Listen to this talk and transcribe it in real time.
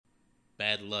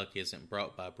Bad luck isn't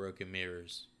brought by broken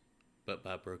mirrors, but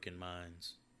by broken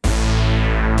minds.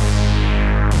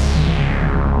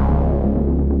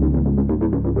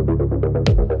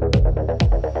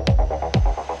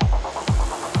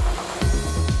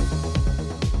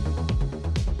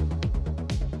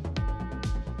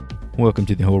 Welcome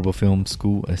to the Horrible Film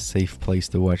School, a safe place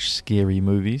to watch scary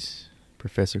movies.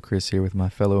 Professor Chris here with my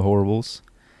fellow horribles.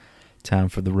 Time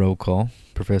for the roll call.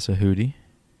 Professor Hootie.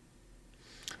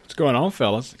 What's going on,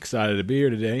 fellas? Excited to be here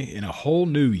today in a whole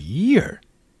new year.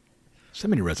 So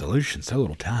many resolutions, so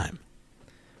little time.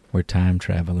 We're time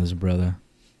travelers, brother.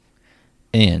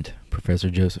 And Professor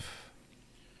Joseph.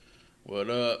 What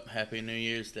up? Happy New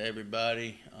Year's to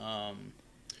everybody. Are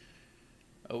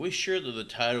we sure that the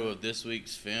title of this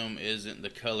week's film isn't The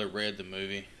Color Red, the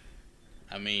movie?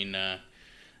 I mean, I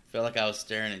felt like I was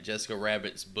staring at Jessica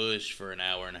Rabbit's bush for an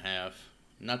hour and a half.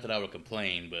 Not that I would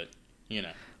complain, but, you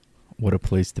know. What a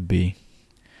place to be.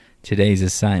 Today's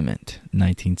assignment,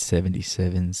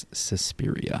 1977's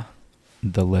Suspiria.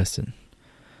 The lesson.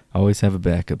 Always have a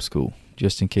backup school,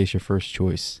 just in case your first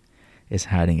choice is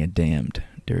hiding a damned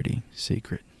dirty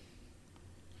secret.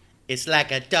 It's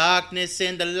like a darkness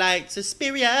in the light,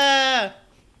 Suspiria.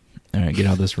 All right, get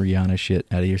all this Rihanna shit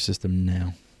out of your system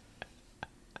now.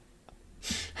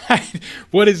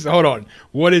 What is this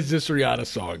Rihanna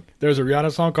song? There's a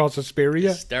Rihanna song called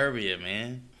Suspiria? Suspiria,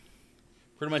 man.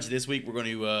 Pretty much this week we're going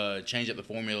to change up the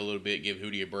formula a little bit, give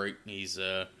Hootie a break. He's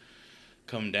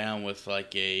come down with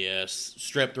like a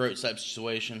strep throat type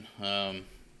situation.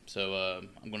 So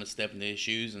I'm going to step into his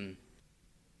shoes and...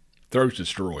 Throat's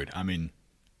destroyed. I mean...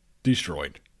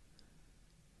 destroyed.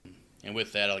 And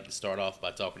with that, I'd like to start off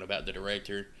by talking about the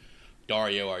director,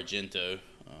 Dario Argento.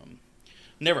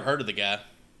 Never heard of the guy,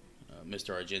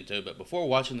 Mr. Argento, but before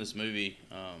watching this movie,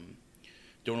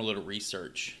 doing a little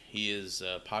research, he is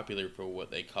popular for what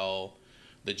they call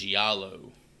the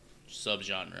giallo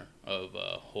subgenre of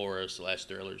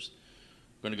horror/thrillers.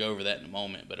 I'm going to go over that in a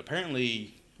moment, but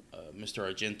apparently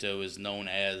Mr. Argento is known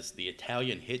as the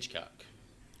Italian Hitchcock.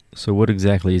 So what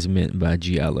exactly is meant by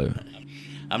giallo?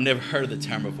 I've never heard of the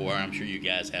term before. I'm sure you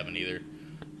guys haven't either.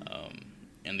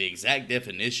 And the exact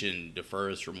definition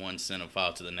differs from one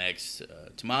cinephile to the next.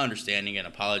 To my understanding, and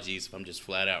apologies if I'm just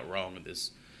flat out wrong with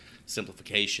this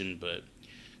simplification, but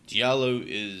giallo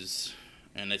is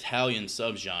an Italian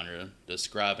subgenre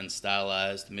describing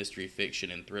stylized mystery fiction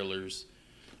and thrillers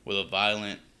with a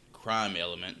violent crime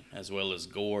element, as well as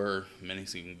gore,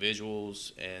 menacing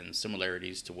visuals, and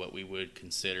similarities to what we would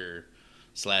consider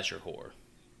slasher horror.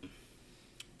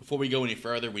 Before we go any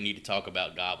further, we need to talk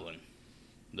about Goblin,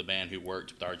 the band who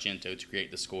worked with Argento to create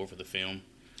the score for the film.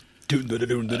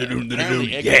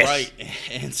 Apparently, Edgar Wright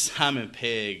and Simon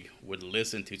Pegg would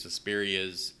listen to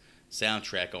Suspiria's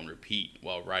soundtrack on repeat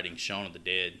while writing Shaun of the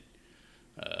Dead.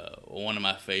 One of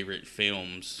my favorite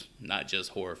films, not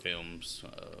just horror films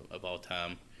of all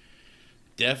time.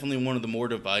 Definitely one of the more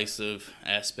divisive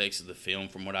aspects of the film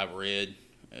from what I've read.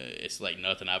 It's like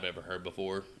nothing I've ever heard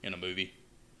before in a movie.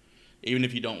 Even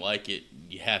if you don't like it,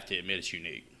 you have to admit it's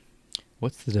unique.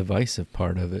 What's the divisive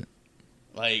part of it?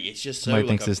 Like, it's just so Somebody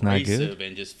like thinks it's not abrasive good?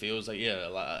 And just feels like,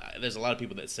 there's a lot of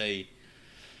people that say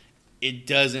it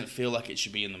doesn't feel like it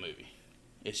should be in the movie.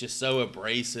 It's just so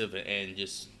abrasive and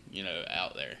just,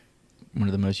 out there. One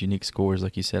of the most unique scores,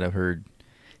 like you said, I've heard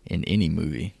in any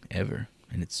movie ever.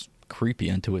 And it's creepy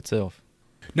unto itself.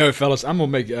 No, fellas, I'm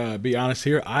gonna be honest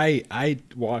here. I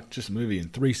watched this movie in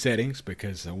 3 settings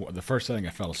because the first setting I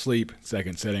fell asleep,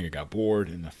 second setting I got bored,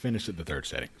 and I finished at the third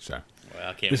setting. So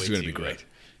well, this is gonna be great.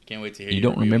 Can't wait to hear you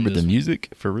don't remember the music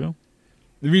for real?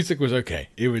 The music was okay.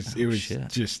 It was shit.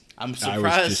 just. I'm surprised.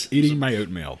 I was just eating my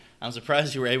oatmeal. I'm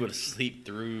surprised you were able to sleep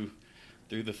through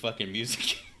the fucking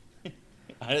music.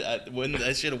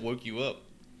 That should have woke you up.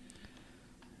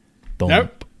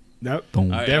 Thump. Nope.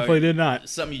 Right, definitely did not.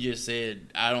 Something you just said,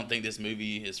 I don't think this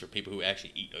movie is for people who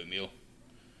actually eat oatmeal.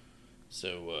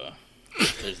 So,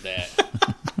 there's that.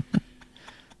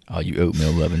 All you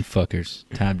oatmeal-loving fuckers.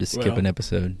 Time to skip an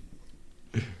episode.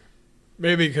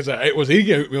 Maybe because I was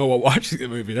eating oatmeal while watching the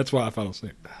movie. That's why I fell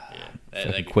asleep. Yeah,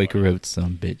 Fucking Quaker Oats,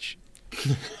 some bitch.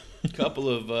 Couple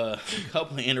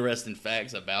of interesting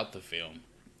facts about the film.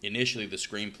 Initially, the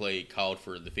screenplay called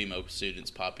for the female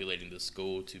students populating the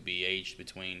school to be aged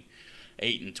between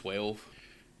 8 and 12.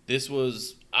 This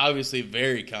was obviously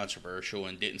very controversial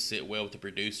and didn't sit well with the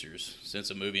producers, since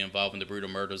a movie involving the brutal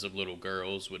murders of little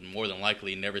girls would more than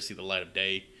likely never see the light of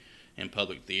day in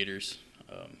public theaters.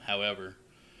 However,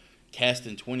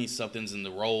 casting 20-somethings in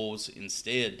the roles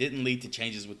instead didn't lead to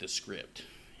changes with the script.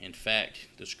 In fact,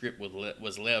 the script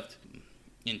was left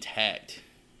intact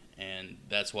and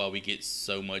that's why we get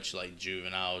so much like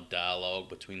juvenile dialogue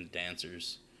between the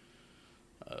dancers.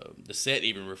 The set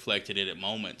even reflected it at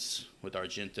moments with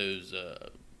Argento's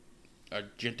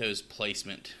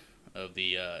placement of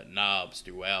the knobs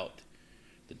throughout,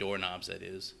 the doorknobs that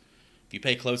is. If you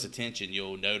pay close attention,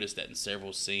 you'll notice that in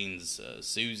several scenes,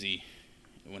 Susie,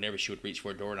 whenever she would reach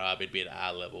for a doorknob, it'd be at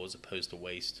eye level as opposed to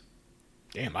waist.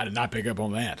 Damn, I did not pick up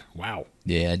on that. Wow.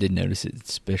 Yeah, I did notice it,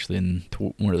 especially in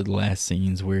one of the last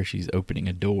scenes where she's opening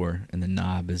a door and the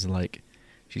knob is like,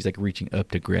 she's like reaching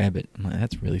up to grab it. I'm like,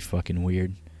 that's really fucking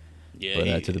weird. Yeah,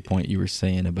 but to the point you were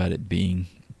saying about it being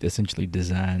essentially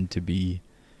designed to be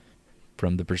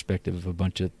from the perspective of a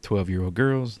bunch of 12-year-old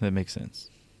girls, that makes sense.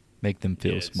 Make them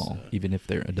feel small, even if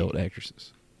they're adult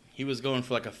actresses. He was going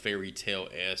for like a fairy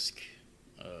tale-esque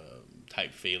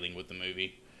type feeling with the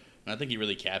movie, and I think he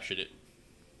really captured it.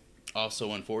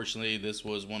 Also, unfortunately, this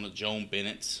was one of Joan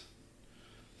Bennett's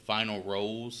final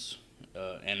roles,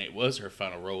 and it was her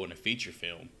final role in a feature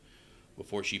film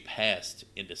before she passed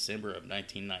in December of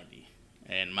 1990.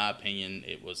 And in my opinion,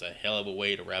 it was a hell of a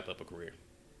way to wrap up a career.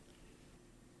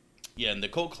 Yeah, and the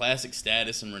cult classic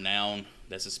status and renown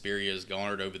that Suspiria has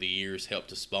garnered over the years helped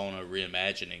to spawn a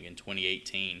reimagining in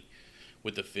 2018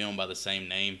 with the film by the same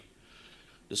name.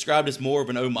 Described as more of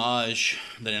an homage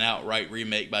than an outright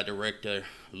remake by director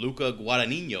Luca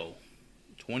Guadagnino.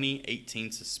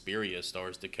 2018 Suspiria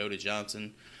stars Dakota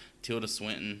Johnson, Tilda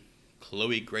Swinton,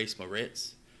 Chloe Grace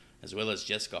Moretz, as well as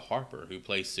Jessica Harper, who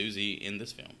plays Susie in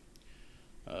this film.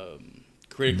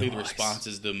 Critically, the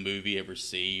responses the movie have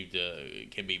received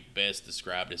can be best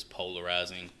described as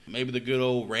polarizing. Maybe the good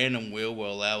old random wheel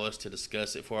will allow us to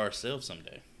discuss it for ourselves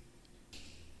someday.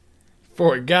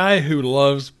 For a guy who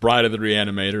loves Bride of the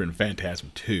Reanimator and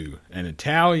Phantasm 2, an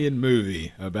Italian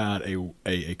movie about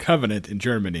a covenant in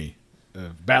Germany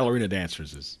of ballerina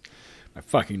dancers is my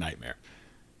fucking nightmare.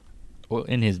 Well,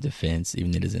 in his defense,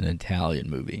 even though it is an Italian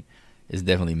movie, it's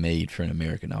definitely made for an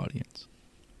American audience.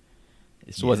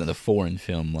 This wasn't a foreign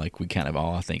film like we kind of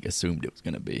all, I think, assumed it was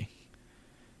going to be.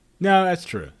 No, that's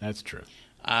true. That's true.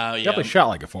 Definitely shot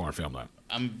like a foreign film, though.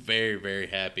 I'm very, very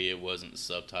happy it wasn't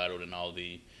subtitled and all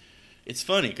the... It's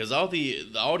funny, because all the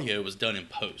audio was done in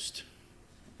post.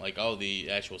 Like, all the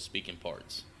actual speaking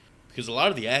parts. Because a lot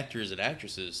of the actors and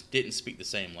actresses didn't speak the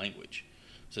same language.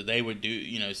 So they would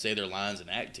say their lines and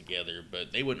act together,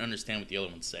 but they wouldn't understand what the other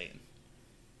one's saying.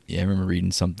 Yeah, I remember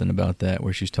reading something about that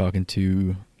where she's talking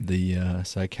to the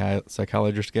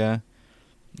psychologist guy,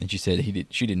 and she said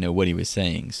she didn't know what he was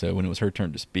saying, so when it was her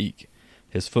turn to speak,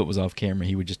 his foot was off camera,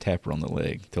 he would just tap her on the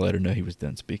leg to let her know he was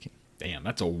done speaking. Damn,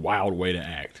 that's a wild way to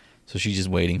act. So she's just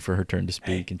waiting for her turn to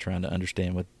speak and trying to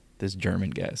understand what this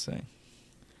German guy is saying.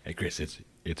 Hey, Chris, it's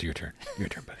your turn. Your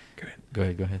turn, buddy. Go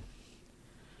ahead.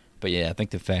 But yeah, I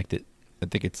think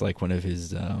it's like one of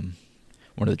his...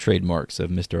 one of the trademarks of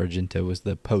Mr. Argento was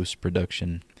the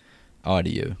post-production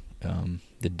audio,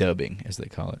 the dubbing, as they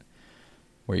call it,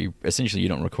 where you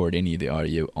don't record any of the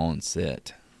audio on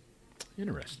set.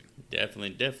 Interesting.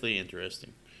 Definitely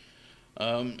interesting.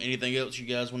 Anything else you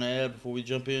guys want to add before we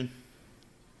jump in?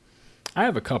 I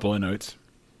have a couple of notes.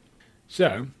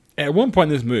 So, at one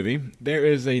point in this movie, there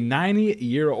is a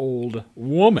 90-year-old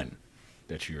woman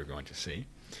that you are going to see,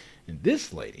 and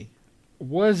this lady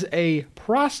was a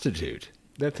prostitute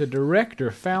that the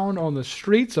director found on the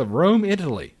streets of Rome,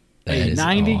 Italy. A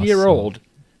 90-year-old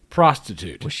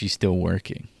prostitute. Was she still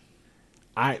working?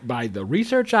 By the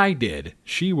research I did,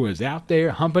 she was out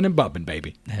there humping and bumping,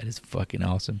 baby. That is fucking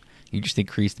awesome. You just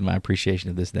increased my appreciation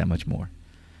of this that much more.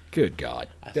 Good God.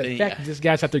 The fact that this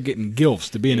guy's out there getting gilfs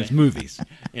to be in his movies.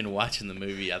 In watching the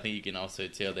movie, I think you can also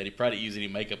tell that he probably didn't use any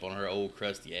makeup on her old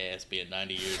crusty ass being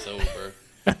 90 years old,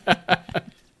 bro.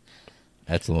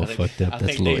 That's a little fucked up.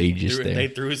 That's a little ageist there. They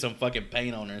threw some fucking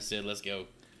paint on her and said, let's go.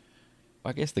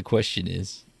 I guess the question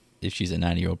is, if she's a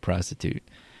 90-year-old prostitute,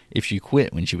 if she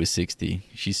quit when she was 60,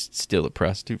 she's still a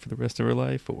prostitute for the rest of her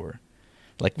life? Or,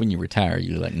 like, when you retire,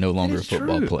 you're, like, no longer a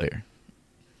football player.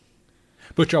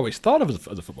 But you always thought of as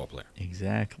a football player.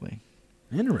 Exactly.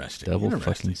 Interesting. Double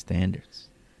fucking standards.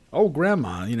 Old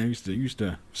grandma, used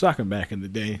to suck them back in the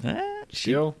day.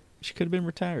 She could have been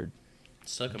retired.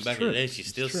 Sucking back in the day, she's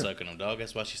still sucking them, dog.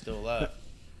 That's why she's still alive.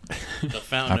 The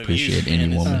fountain I appreciate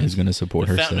any woman who's going to support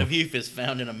herself. The fountain of youth is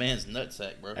found in a man's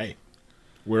nutsack, bro. Hey,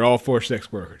 we're all for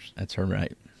sex workers. That's her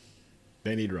right.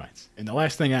 They need rights. And the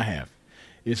last thing I have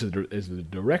is the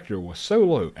director was so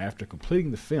low after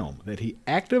completing the film that he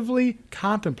actively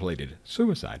contemplated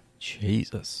suicide.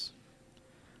 Jesus.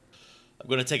 I'm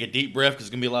going to take a deep breath because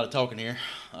there's going to be a lot of talking here.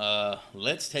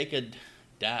 Let's take a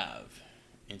dive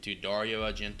into Dario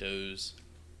Argento's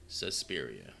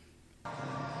Suspiria.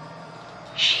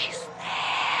 She's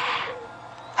there,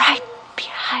 right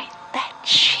behind that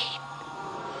sheet.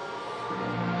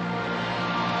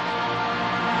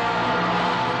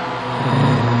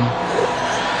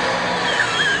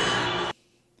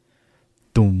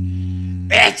 Doom.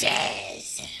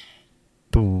 Bitches!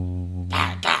 Doom.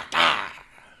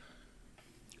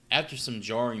 After some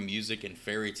jarring music and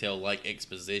fairy tale-like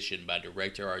exposition by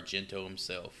director Argento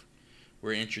himself,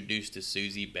 we're introduced to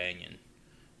Susie Banyan,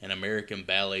 an American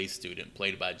ballet student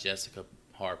played by Jessica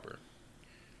Harper.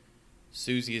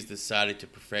 Susie has decided to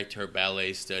perfect her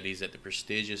ballet studies at the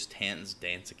prestigious Tanz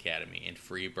Dance Academy in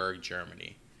Freiburg,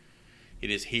 Germany. It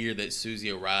is here that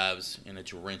Susie arrives in a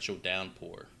torrential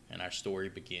downpour, and our story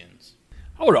begins.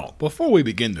 Hold on. Before we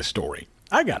begin the story,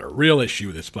 I got a real issue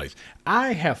with this place.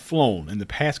 I have flown in the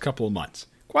past couple of months.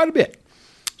 Quite a bit.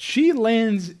 She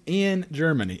lands in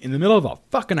Germany in the middle of a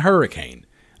fucking hurricane.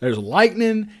 There's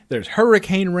lightning. There's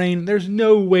hurricane rain. There's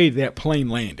no way that plane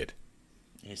landed.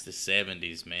 It's the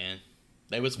 70s, man.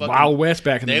 They was fucking Wild West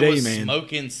back in the day, They was man.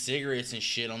 smoking cigarettes and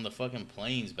shit on the fucking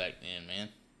planes back then, man.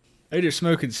 They just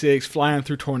smoking cigs, flying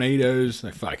through tornadoes.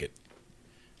 Like, fuck it.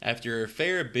 After a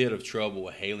fair bit of trouble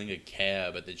hailing a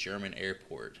cab at the German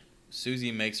airport,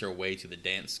 Susie makes her way to the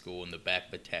dance school in the back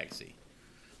of a taxi.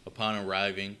 Upon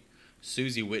arriving,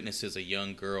 Susie witnesses a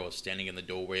young girl standing in the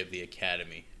doorway of the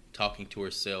academy, talking to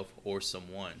herself or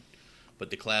someone, but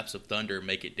the claps of thunder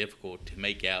make it difficult to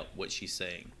make out what she's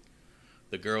saying.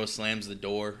 The girl slams the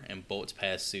door and bolts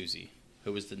past Susie,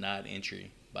 who is denied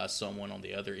entry by someone on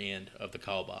the other end of the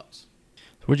call box.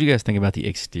 So what do you guys think about the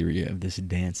exterior of this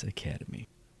dance academy?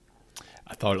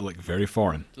 I thought it looked very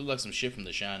foreign. It looked like some shit from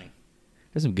The Shining.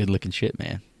 There's some good looking shit,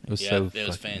 man. It was so it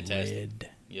was fucking fantastic. red.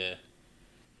 Yeah.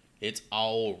 It's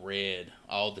all red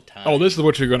all the time. Oh, this is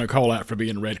what you're going to call out for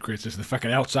being red, Chris. This is the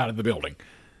fucking outside of the building.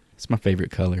 It's my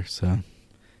favorite color, so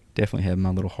definitely had my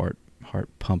little heart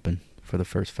pumping for the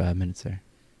first 5 minutes there.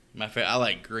 I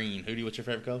like green. What's your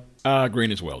favorite color?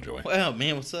 Green as well, Joey. Wow,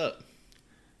 man, what's up?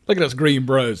 Look at us green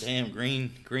bros. Damn,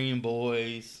 green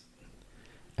boys.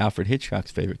 Alfred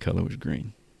Hitchcock's favorite color was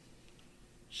green.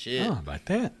 Shit. Oh, about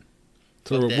that.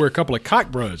 So Fuck that. we're a couple of cock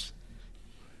bros.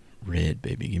 Red,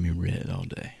 baby. Give me red all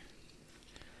day.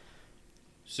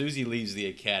 Susie leaves the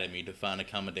academy to find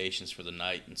accommodations for the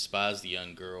night and spies the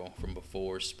young girl from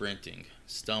before sprinting,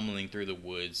 stumbling through the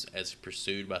woods as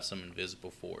pursued by some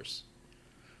invisible force.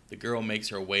 The girl makes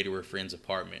her way to her friend's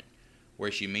apartment,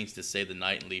 where she means to stay the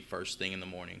night and leave first thing in the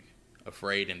morning,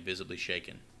 afraid and visibly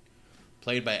shaken.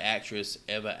 Played by actress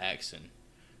Eva Axon,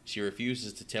 she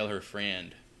refuses to tell her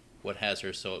friend what has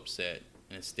her so upset,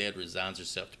 and instead resigns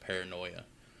herself to paranoia,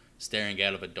 staring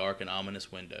out of a dark and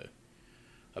ominous window.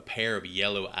 A pair of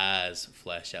yellow eyes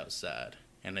flash outside,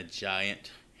 and a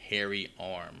giant, hairy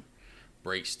arm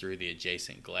breaks through the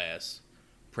adjacent glass,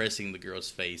 pressing the girl's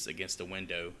face against the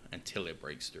window until it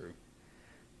breaks through.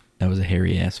 That was a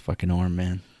hairy ass fucking arm,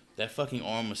 man. That fucking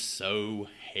arm was so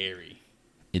hairy.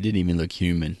 It didn't even look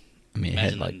human. I mean, it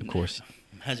had, like, the- of course,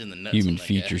 Imagine the nuts human on that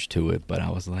features to it, but I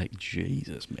was like,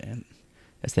 Jesus, man.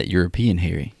 That's that European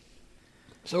hairy.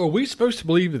 So are we supposed to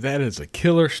believe that that is a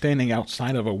killer standing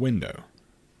outside of a window?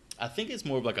 guy. I think it's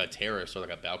more of like a terrace or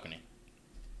like a balcony.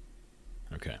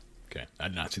 Okay. I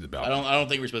did not see the I balcony. don't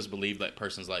think we're supposed to believe that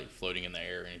person's like floating in the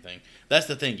air or anything. That's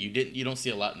the thing. You don't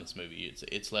see a lot in this movie.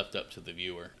 It's left up to the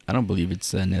viewer. I don't believe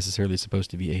it's necessarily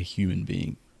supposed to be a human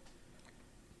being.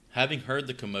 Having heard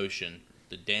the commotion,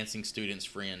 the dancing student's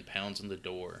friend pounds on the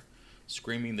door,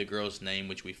 screaming the girl's name,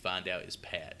 which we find out is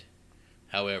Pat.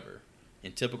 However,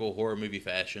 in typical horror movie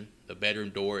fashion, the bedroom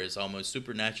door is almost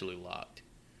supernaturally locked.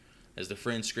 As the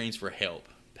friend screams for help,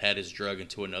 Pat is dragged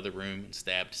into another room and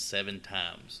stabbed 7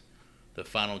 times, the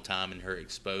final time in her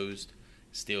exposed,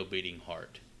 still beating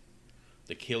heart.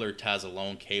 The killer ties a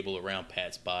long cable around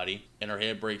Pat's body, and her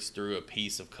head breaks through a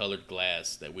piece of colored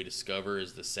glass that we discover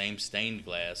is the same stained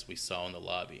glass we saw in the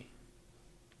lobby.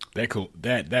 That cool.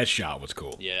 That shot was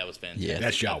cool. Yeah, that was fantastic. Yeah.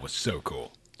 That shot was so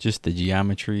cool. Just the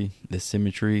geometry, the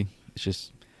symmetry.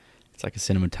 It's like a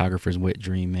cinematographer's wet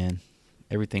dream, man.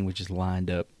 Everything was just lined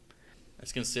up.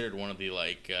 It's considered one of the,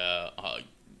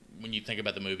 when you think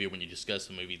about the movie or when you discuss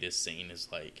the movie, this scene is,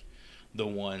 like, the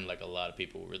one, like, a lot of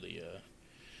people really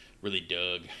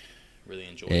dug, really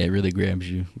enjoyed. Yeah, it really grabs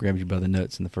you by the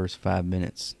nuts in the first 5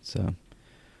 minutes. So I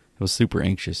was super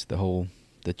anxious.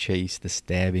 The chase, the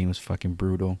stabbing was fucking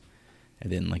brutal.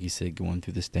 And then, like you said, going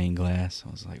through the stained glass,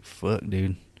 I was like, fuck,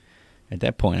 dude. At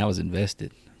that point, I was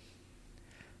invested.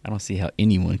 I don't see how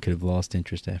anyone could have lost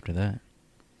interest after that.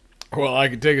 Well, I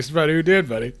can take it somebody who did,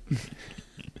 buddy.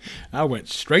 I went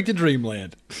straight to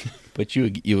dreamland. But you'll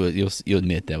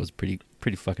admit that was pretty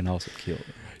fucking awesome kill.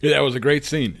 Yeah, that was a great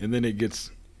scene. And then it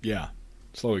gets,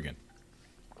 slow again.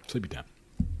 Sleepy time.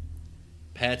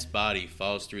 Pat's body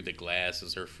falls through the glass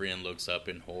as her friend looks up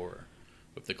in horror,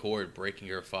 with the cord breaking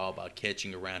her fall by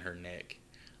catching around her neck,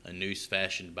 a noose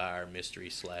fashioned by our mystery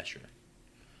slasher.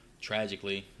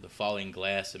 Tragically, the falling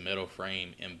glass and metal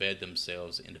frame embed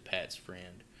themselves into Pat's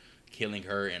friend, killing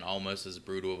her in almost as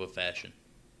brutal of a fashion.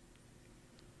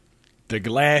 The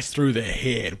glass through the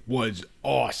head was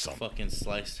awesome. Fucking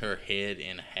sliced her head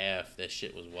in half. That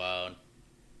shit was wild.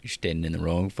 You're standing in the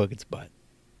wrong fucking spot.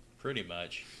 Pretty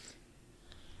much.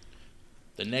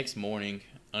 The next morning,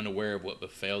 unaware of what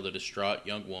befell the distraught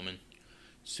young woman,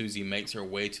 Susie makes her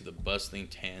way to the bustling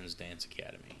Tan's Dance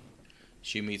Academy.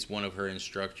 She meets one of her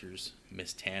instructors,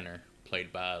 Miss Tanner,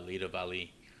 played by Alida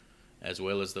Vallee, as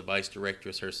well as the vice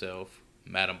directress herself,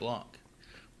 Madame Blanc,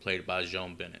 played by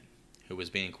Joan Bennett, who was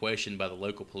being questioned by the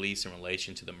local police in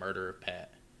relation to the murder of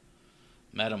Pat.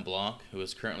 Madame Blanc, who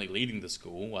is currently leading the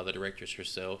school while the directress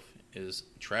herself is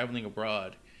traveling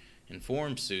abroad,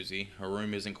 informs Susie her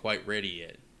room isn't quite ready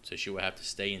yet, so she will have to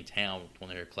stay in town with one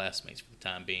of her classmates for the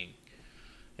time being.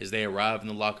 As they arrive in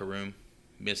the locker room,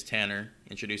 Miss Tanner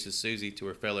introduces Susie to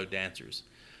her fellow dancers,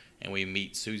 and we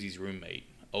meet Susie's roommate,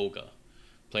 Olga,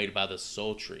 played by the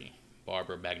sultry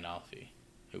Barbara Bagnolfi,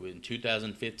 who in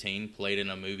 2015 played in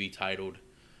a movie titled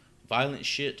Violent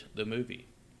Shit, the Movie,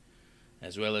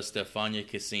 as well as Stefania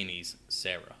Cassini's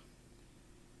Sarah.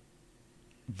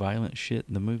 Violent Shit,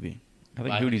 the movie. I think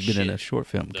Violent Hootie's been in Shit, a short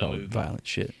film the called movie. Violent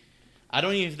Shit. I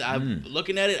don't even, I'm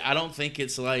looking at it, I don't think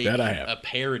it's like That I have. a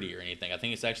parody or anything. I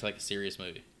think it's actually like a serious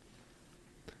movie.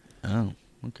 Oh,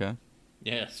 okay.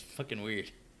 Yeah, it's fucking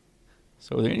weird.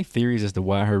 So are there any theories as to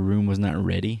why her room was not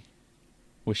ready?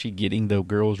 Was she getting the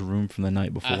girl's room from the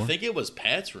night before? I think it was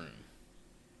Pat's room.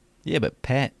 Yeah, but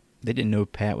Pat, they didn't know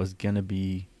Pat was going to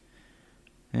be...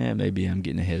 maybe I'm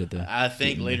getting ahead of the... I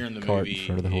think getting later in the cart movie, in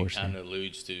front of the it horse kind there. of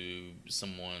alludes to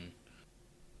someone.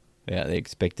 Yeah, they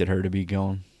expected her to be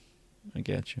gone. I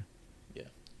gotcha.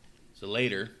 So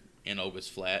later, in Olga's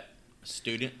flat, a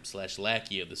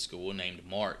student/lackey of the school named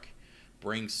Mark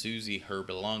brings Susie her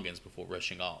belongings before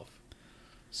rushing off.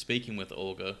 Speaking with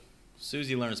Olga,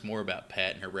 Susie learns more about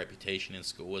Pat and her reputation in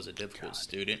school as a difficult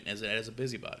student and as a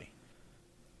busybody.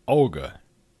 Olga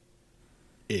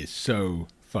is so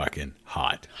fucking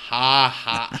hot.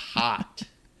 Hot.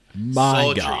 My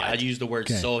Sultry. God. I'd use the word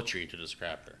Okay. sultry to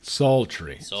describe her.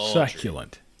 Sultry. Sultry.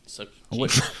 Succulent. So, What-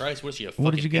 Jesus Christ, what's she, a fucking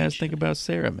What did you guys peach? think about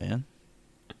Sarah, man?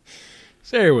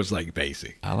 Sarah was like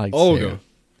basic. I like Olga. Sarah.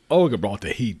 Olga brought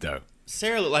the heat, though.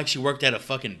 Sarah looked like she worked at a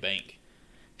fucking bank.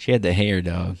 She had the hair,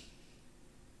 dog.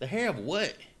 The hair of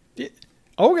what?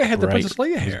 Olga had the Bright- Princess Leia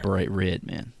it was hair. bright red,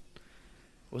 man.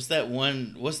 What's that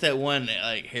one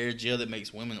like hair gel that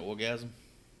makes women orgasm?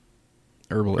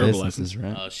 Herbal Herbal essences,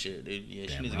 right? Oh shit, dude. Yeah,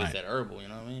 she Damn needs to right. get that herbal, you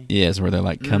know what I mean? Yeah, it's where they're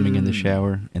like coming in the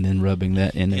shower and then rubbing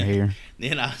that in their hair.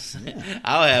 Then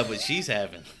I'll have what she's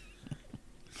having.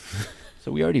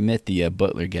 So we already met the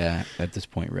butler guy at this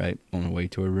point, right? On the way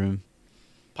to her room.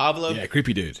 Pablo? Yeah,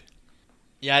 creepy dude.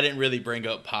 Yeah, I didn't really bring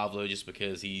up Pablo just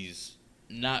because he's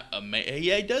not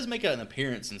yeah, he does make an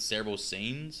appearance in several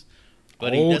scenes,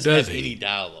 but he Oh, doesn't does have he? any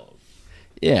dialogue.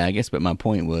 Yeah, I guess, but my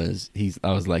point was,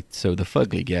 I was like, so the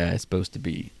fugly guy is supposed to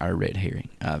be our red herring,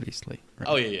 obviously. Right?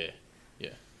 Oh yeah.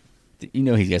 You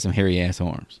know he's got some hairy-ass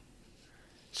arms.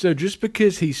 So just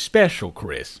because he's special,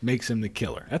 Chris, makes him the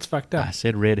killer. That's fucked up. I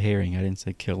said red herring. I didn't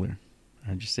say killer.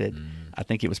 I just said, I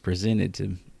think it was presented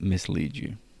to mislead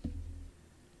you.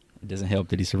 It doesn't help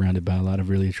that he's surrounded by a lot of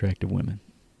really attractive women.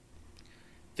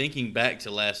 Thinking back to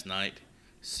last night,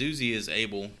 Susie is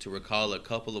able to recall a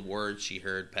couple of words she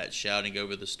heard Pat shouting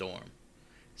over the storm.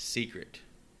 Secret.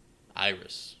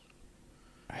 Iris.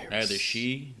 Neither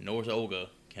she nor Olga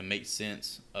can make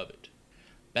sense of it.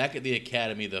 Back at the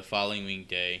academy the following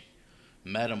day,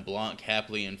 Madame Blanc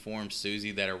happily informs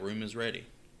Susie that her room is ready.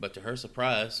 But to her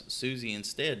surprise, Susie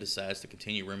instead decides to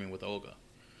continue rooming with Olga.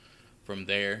 From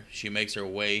there, she makes her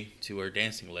way to her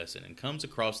dancing lesson and comes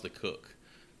across the cook,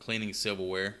 cleaning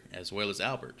silverware, as well as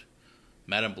Albert,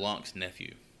 Madame Blanc's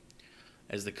nephew.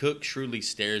 As the cook shrewdly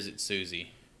stares at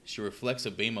Susie, she reflects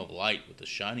a beam of light with a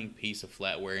shining piece of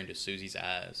flatware into Susie's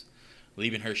eyes,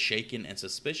 leaving her shaken and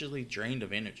suspiciously drained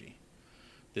of energy.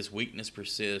 This weakness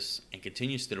persists and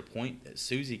continues to the point that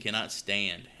Susie cannot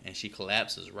stand, and she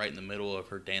collapses right in the middle of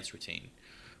her dance routine,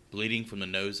 bleeding from the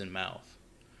nose and mouth.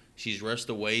 She's rushed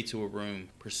away to a room,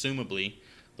 presumably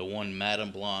the one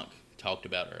Madame Blanc talked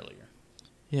about earlier.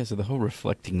 Yeah, so the whole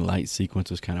reflecting light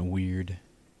sequence was kind of weird.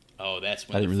 Oh, that's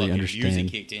I when the didn't really fucking understand.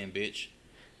 music kicked in, bitch.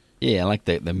 Yeah, I like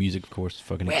the music, of course, is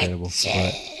fucking incredible.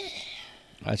 But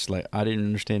I didn't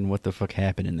understand what the fuck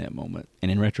happened in that moment. And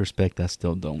in retrospect, I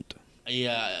still don't.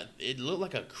 Yeah, it looked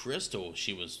like a crystal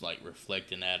she was like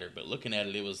reflecting at her, but looking at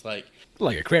it, it was like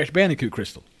a Crash Bandicoot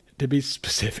crystal, to be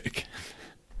specific.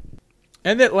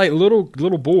 And that like little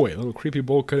boy, little creepy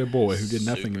bowl-coated boy who did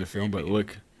nothing in the film but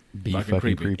look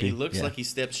fucking creepy. He looks like he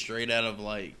stepped straight out of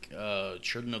like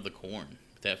Children of the Corn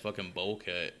with that fucking bowl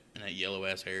cut and that yellow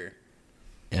ass hair.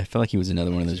 Yeah, I felt like he was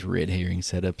another one of those red herring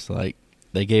setups. Like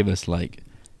they gave us like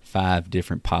 5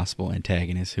 different possible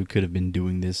antagonists who could have been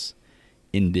doing this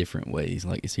in different ways.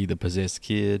 Like, is he the possessed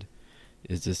kid?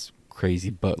 Is this crazy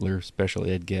butler, special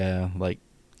ed guy like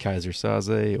Kaiser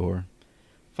Soze? Or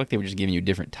fuck, they were just giving you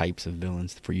different types of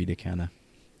villains for you to kind of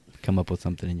come up with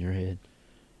something in your head.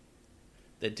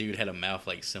 That dude had a mouth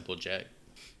like Simple Jack.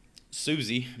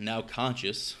 Susie, now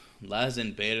conscious, lies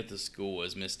in bed at the school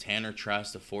as Miss Tanner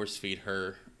tries to force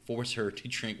her to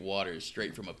drink water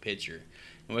straight from a pitcher,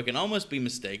 and what can almost be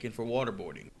mistaken for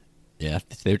waterboarding. Yeah,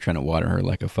 they were trying to water her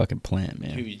like a fucking plant,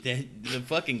 man. Dude, the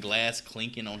fucking glass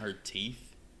clinking on her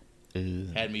teeth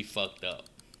had me fucked up.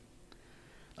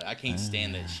 Like, I can't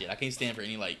stand that shit. I can't stand for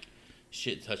any like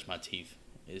shit to touch my teeth.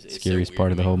 It's scariest so part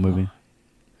of the whole movie.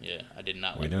 Yeah, I did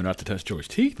not. We know not to touch Joy's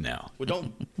teeth now.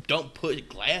 Well, don't put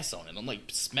glass on it. Don't like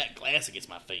smack glass against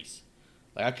my face.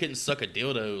 Like I couldn't suck a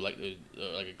dildo like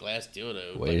a glass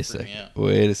dildo. Wait a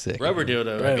second. Rubber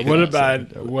dildo. Right,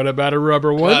 what about a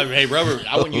rubber what? Hey, rubber.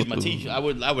 I wouldn't use my teeth.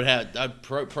 I'd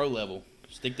pro level.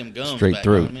 Stick them gums straight back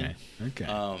through. On me. Okay.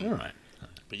 All right.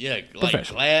 But yeah, like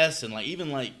glass and like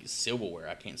even like silverware,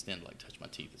 I can't stand to like touch my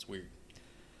teeth. It's weird.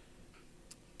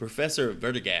 Professor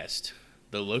Vertigast,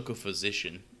 the local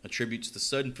physician, attributes the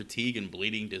sudden fatigue and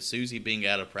bleeding to Susie being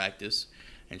out of practice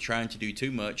and trying to do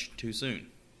too much too soon.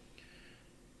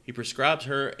 He prescribes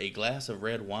her a glass of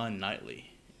red wine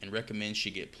nightly and recommends she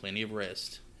get plenty of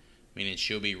rest, meaning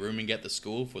she'll be rooming at the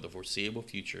school for the foreseeable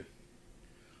future.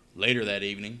 Later that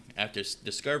evening, after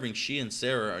discovering she and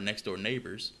Sarah are next door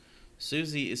neighbors,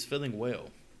 Susie is feeling well,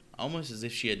 almost as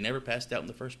if she had never passed out in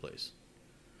the first place.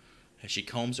 As she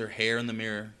combs her hair in the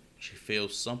mirror, she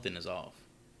feels something is off.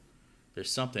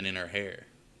 There's something in her hair.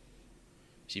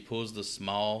 She pulls the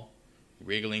small,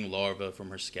 wriggling larva from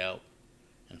her scalp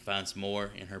and finds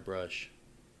more in her brush.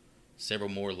 Several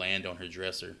more land on her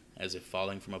dresser, as if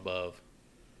falling from above.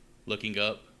 Looking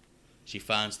up, she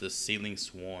finds the ceiling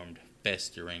swarmed,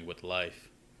 festering with life.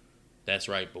 That's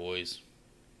right, boys.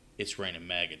 It's raining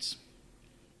maggots.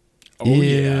 Oh,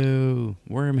 ew,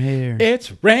 yeah. Worm hair.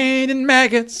 It's raining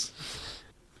maggots.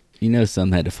 You know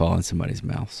something had to fall in somebody's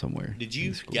mouth somewhere. Did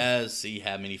you guys see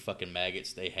how many fucking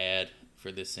maggots they had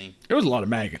for this scene? There was a lot of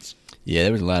maggots. Yeah,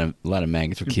 there was a lot of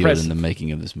maggots were killed in the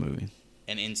making of this movie.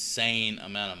 An insane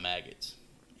amount of maggots.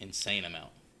 Insane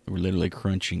amount. We're literally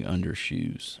crunching under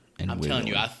shoes. And I'm telling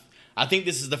you, I think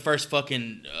this is the first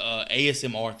fucking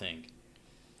ASMR thing.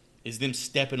 Is them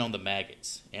stepping on the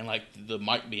maggots. And like the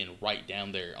mic being right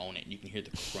down there on it. You can hear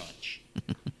the crunch.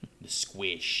 The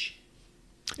squish.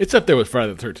 It's up there with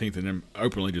Friday the 13th and them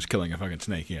openly just killing a fucking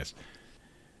snake, yes.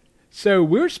 So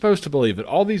we're supposed to believe that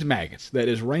all these maggots that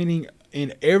is raining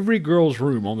in every girl's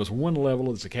room on this one level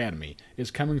of this academy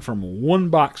is coming from one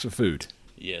box of food.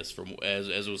 Yes, from as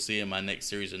we'll see in my next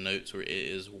series of notes, where it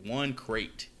is one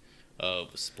crate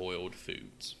of spoiled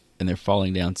foods. And they're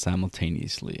falling down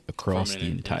simultaneously across the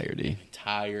entirety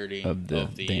of the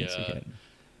dance academy.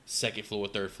 Second floor,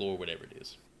 third floor, whatever it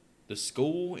is. The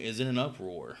school is in an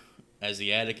uproar as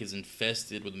the attic is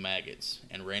infested with maggots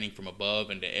and raining from above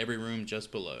into every room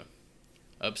just below.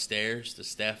 Upstairs, the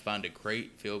staff find a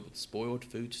crate filled with spoiled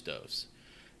foodstuffs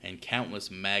and countless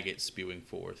maggots spewing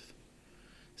forth.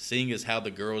 Seeing as how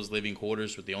the girls' living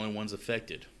quarters were the only ones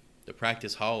affected, the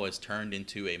practice hall is turned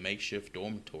into a makeshift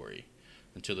dormitory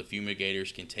until the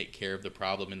fumigators can take care of the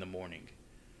problem in the morning.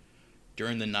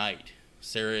 During the night,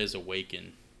 Sarah is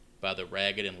awakened by the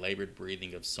ragged and labored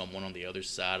breathing of someone on the other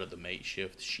side of the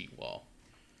makeshift sheet wall.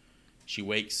 She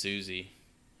wakes Susie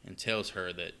and tells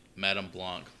her that Madame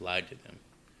Blanc lied to them,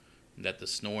 and that the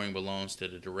snoring belongs to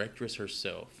the directress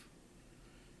herself.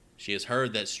 She has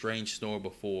heard that strange snore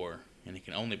before, and it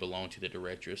can only belong to the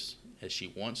directress, as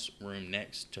she once roomed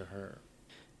next to her.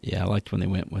 Yeah, I liked when they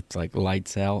went with like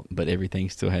lights out, but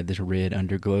everything still had this red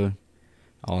underglow.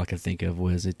 All I could think of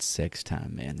was it's sex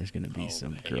time, man. There's going to be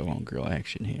some girl-on-girl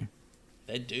action here.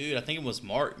 That dude, I think it was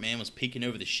Mark, man, was peeking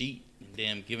over the sheet and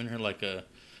damn giving her like a...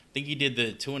 I think he did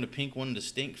the two in the pink, one in the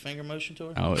stink finger motion to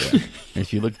her. Oh, yeah.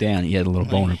 If you look down, he had a little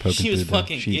boner poking through the sheets, too. She was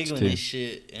fucking giggling and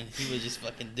shit, and he was just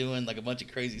fucking doing like a bunch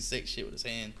of crazy sex shit with his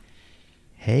hand.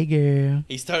 Hey, girl.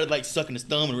 He started like sucking his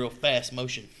thumb in real fast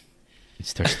motion. He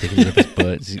started sticking it up his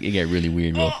butt. It got really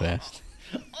weird real fast.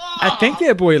 I think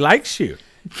that boy likes you.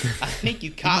 I think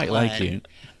you caught might one. like you.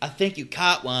 I think you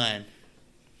caught one.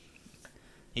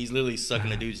 He's literally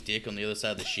sucking a dude's dick on the other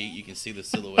side of the sheet. You can see the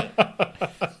silhouette.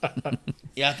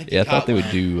 Yeah, I think. Yeah, you I thought they one.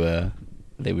 would do.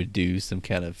 They would do some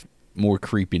kind of more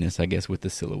creepiness, I guess, with the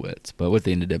silhouettes. But what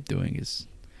they ended up doing is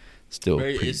still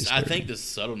pretty I disturbing. think the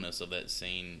subtleness of that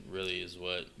scene really is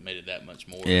what made it that much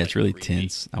more. Yeah, it's really creepy.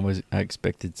 tense. I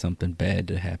expected something bad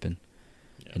to happen,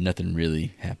 and nothing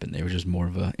really happened. It was just more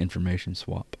of a information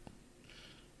swap.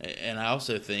 And I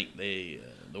also think the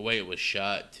way it was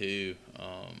shot too,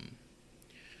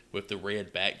 with the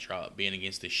red backdrop being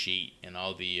against the sheet and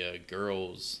all the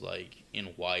girls like in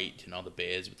white and all the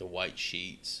beds with the white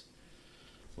sheets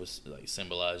was like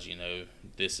symbolized.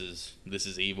 This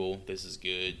is evil. This is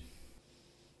good.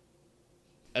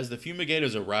 As the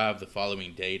fumigators arrive the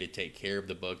following day to take care of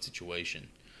the bug situation,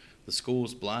 the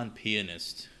school's blind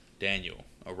pianist, Daniel,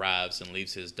 arrives and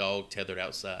leaves his dog tethered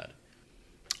outside.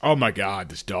 Oh my God,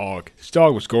 this dog! This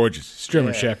dog was gorgeous. This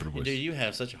German Shepherd was Dude, you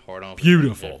have such a hard on.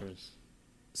 beautiful.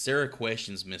 Sarah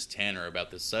questions Miss Tanner about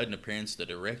the sudden appearance of the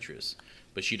directress,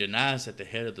 but she denies that the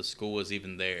head of the school is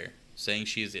even there, saying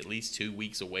she is at least 2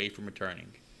 weeks away from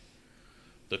returning.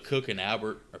 The cook and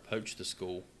Albert approach the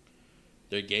school.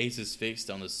 Their gaze is fixed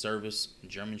on the service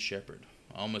German Shepherd,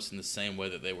 almost in the same way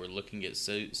that they were looking at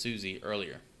Susie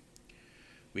earlier.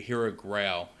 We hear a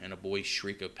growl and a boy's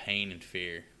shriek of pain and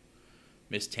fear.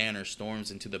 Miss Tanner storms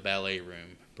into the ballet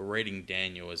room, berating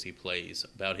Daniel as he plays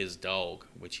about his dog,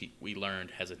 which we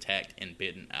learned has attacked and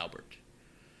bitten Albert.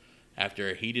 After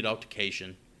a heated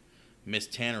altercation, Miss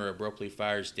Tanner abruptly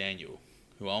fires Daniel,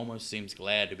 who almost seems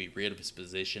glad to be rid of his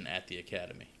position at the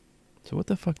academy. So what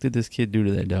the fuck did this kid do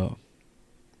to that dog?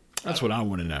 That's what I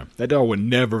want to know. That dog would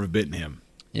never have bitten him.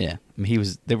 Yeah, I mean,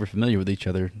 they were familiar with each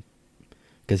other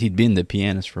because he'd been the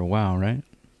pianist for a while, right?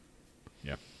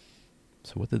 Yeah.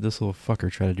 So what did this little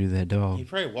fucker try to do to that dog? He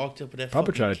probably walked up with that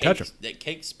Probably fucking tried to touch him. that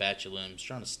cake spatula and was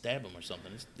trying to stab him or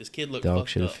something. This kid looked Dog fucked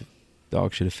should up. have.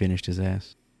 Dog should have finished his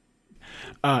ass.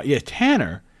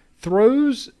 Tanner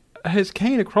throws his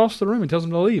cane across the room and tells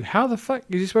him to leave. How the fuck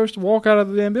is he supposed to walk out of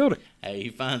the damn building? Hey, he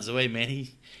finds a way, man.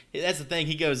 That's the thing.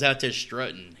 He goes out there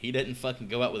strutting. He doesn't fucking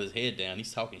go out with his head down.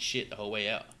 He's talking shit the whole way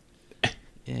out.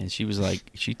 Yeah, and she was like,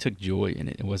 she took joy in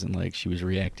it. It wasn't like she was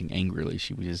reacting angrily.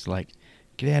 She was just like,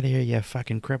 "Get out of here, you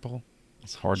fucking cripple."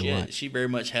 It's hard to watch. She very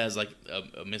much has like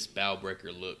a Miss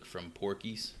Bowbreaker look from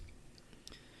Porky's.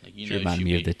 Like, She reminded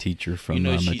me of the teacher from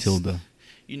Matilda.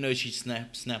 You know she'd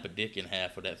snap a dick in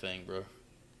half with that thing, bro.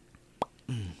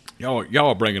 Y'all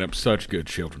are bringing up such good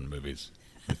children movies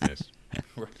with this.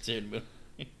 Right there in the middle.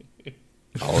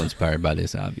 All inspired by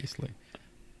this, obviously.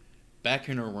 Back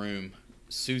in her room,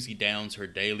 Susie downs her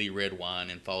daily red wine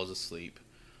and falls asleep,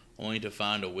 only to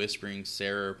find a whispering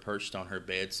Sarah perched on her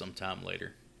bed sometime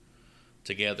later.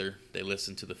 Together, they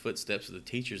listen to the footsteps of the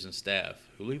teachers and staff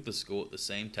who leave the school at the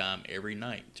same time every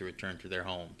night to return to their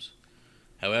homes.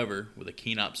 However, with a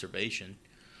keen observation,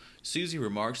 Susie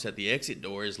remarks that the exit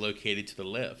door is located to the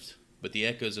left, but the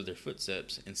echoes of their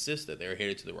footsteps insist that they are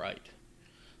headed to the right,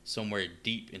 somewhere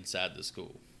deep inside the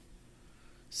school.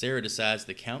 Sarah decides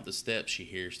to count the steps she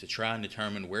hears to try and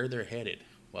determine where they're headed,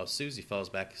 while Susie falls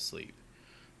back asleep,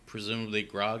 presumably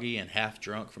groggy and half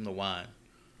drunk from the wine,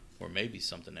 or maybe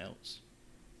something else.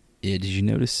 Yeah, did you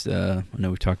notice, I know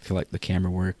we talked to like the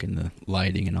camera work and the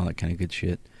lighting and all that kind of good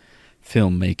shit,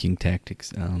 filmmaking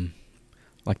tactics,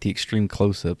 like the extreme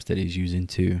close-ups that he's using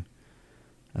too,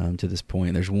 to this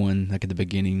point. There's one, like at the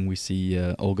beginning, we see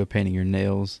Olga painting her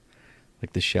nails,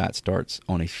 like the shot starts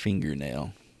on a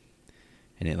fingernail,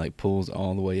 and it like pulls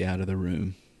all the way out of the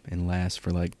room and lasts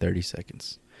for like 30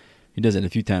 seconds. He does it a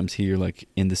few times here, like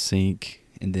in the sink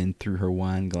and then through her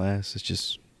wine glass. It's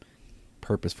just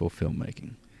purposeful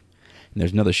filmmaking. And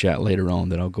there's another shot later on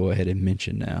that I'll go ahead and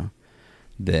mention now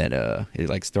that it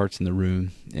like starts in the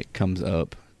room, it comes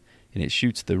up, and it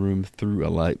shoots the room through a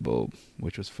light bulb,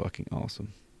 which was fucking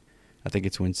awesome. I think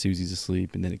it's when Susie's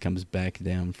asleep, and then it comes back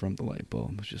down from the light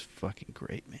bulb. It's just fucking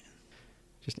great, man.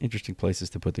 Just interesting places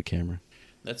to put the camera.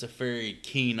 That's a very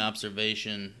keen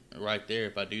observation right there,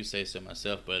 if I do say so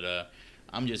myself. But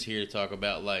I'm just here to talk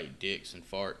about like dicks and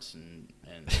farts and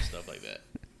stuff like that.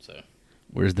 So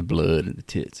where's the blood and the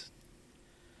tits?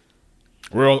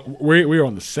 We're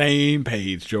on the same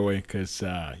page, Joey. Because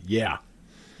yeah,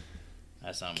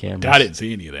 that's not Cameras. I didn't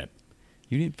see any of that.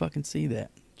 You didn't fucking see that.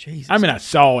 Jesus. I mean, I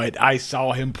saw it. I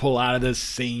saw him pull out of the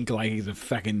sink like he's a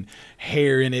fucking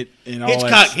hair in it and all Hitchcock.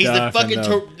 that stuff. He's the fucking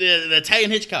and the Italian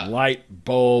Hitchcock. light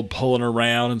bulb pulling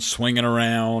around and swinging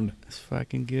around. It's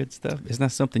fucking good stuff. It's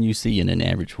not something you see in an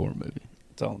average horror movie.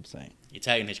 That's all I'm saying.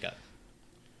 Italian Hitchcock.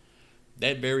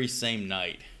 That very same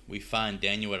night, we find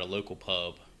Daniel at a local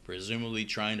pub, presumably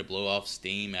trying to blow off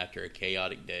steam after a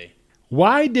chaotic day.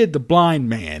 Why did the blind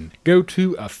man go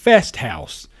to a fest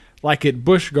house like at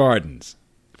Busch Gardens?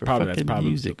 For fucking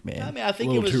music, man. I mean, I think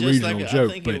A it little was too just regional like joke,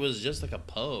 I think but- it was just like a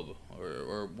pub,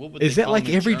 or what would Is they that call like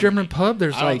them in every German Germany? pub?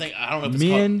 There's I don't like think, I don't know if it's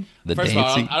men. called. The First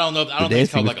dancing- of all, I don't know. I the don't think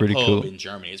it's dancing called was like a pretty pub cool. in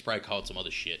Germany. It's probably called some other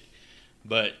shit,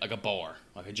 but like a bar,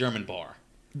 like a German bar.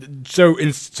 So in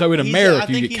I America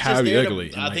you think get he's just Coyote there to-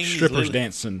 Ugly and I like think he's strippers literally-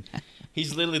 dancing,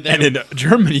 He's literally there. and in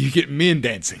Germany you get men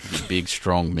dancing. Big,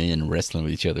 strong men wrestling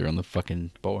with each other on the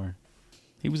fucking bar.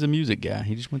 He was a music guy.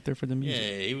 He just went there for the music.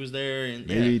 Yeah, he was there, and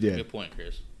Maybe he did. Good point,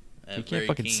 Chris. You can't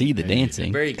fucking see the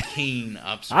dancing. Very keen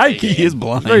I observation. He is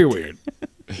blind. Very weird.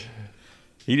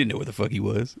 He didn't know where the fuck he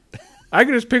was. I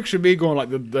can just picture me going like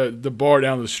the bar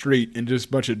down the street and just a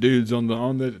bunch of dudes on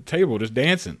the table just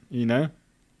dancing. You know, it's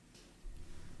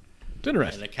And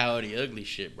interesting. the Coyote Ugly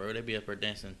shit, bro. They be up there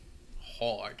dancing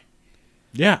hard.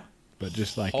 Yeah, but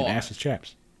just like in Hard. asses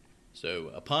chaps. So,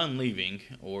 upon leaving,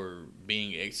 or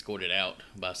being escorted out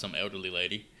by some elderly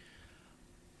lady,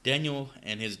 Daniel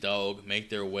and his dog make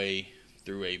their way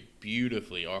through a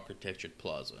beautifully architectured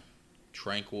plaza,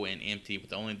 tranquil and empty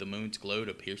with only the moon's glow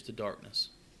to pierce the darkness.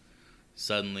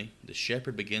 Suddenly, the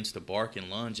shepherd begins to bark and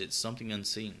lunge at something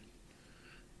unseen.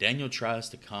 Daniel tries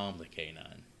to calm the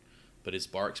canine, but his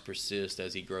barks persist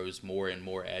as he grows more and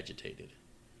more agitated.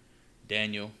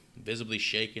 Daniel, visibly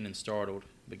shaken and startled,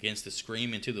 begins to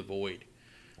scream into the void,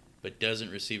 but doesn't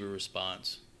receive a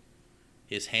response.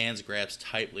 His hands grasp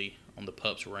tightly on the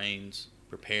pup's reins,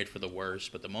 prepared for the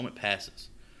worst, but the moment passes,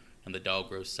 and the dog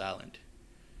grows silent.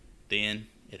 Then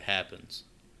it happens.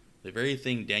 The very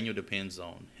thing Daniel depends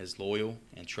on, his loyal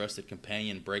and trusted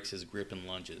companion, breaks his grip and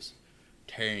lunges,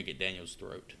 tearing at Daniel's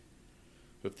throat.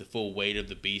 With the full weight of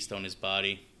the beast on his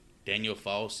body, Daniel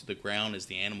falls to the ground as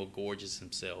the animal gorges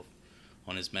himself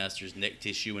on his master's neck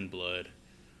tissue and blood,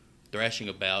 thrashing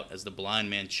about as the blind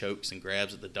man chokes and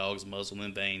grabs at the dog's muzzle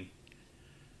in vain.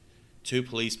 Two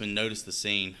policemen notice the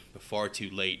scene, but far too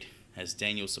late, as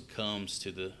Daniel succumbs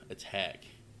to the attack,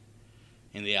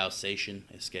 and the Alsatian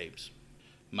escapes.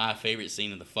 My favorite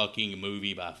scene in the fucking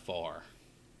movie by far.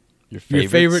 Your Your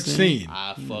favorite scene?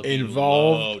 I fucking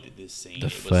Involved loved this scene. the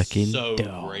It was fucking so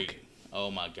dog. great.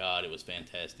 Oh my god, it was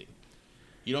fantastic.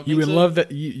 You don't You think would so? love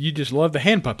that. You just love the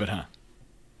hand puppet, huh?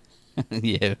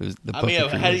 Yeah, it was the I mean,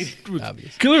 puppetry how do was you-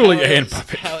 obvious. Clearly How a hand else-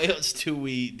 puppet. How else do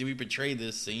we portray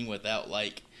this scene without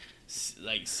like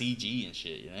CG and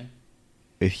shit? You know.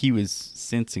 If he was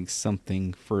sensing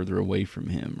something further away from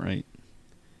him, right?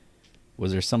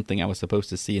 Was there something I was supposed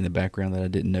to see in the background that I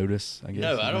didn't notice? I guess.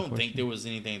 No, is I my don't think question. there was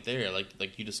anything there.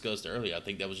 Like you discussed earlier, I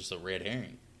think that was just a red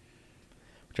herring.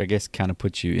 Which I guess kind of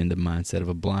puts you in the mindset of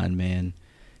a blind man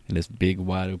in this big,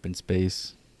 wide open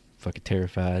space, fucking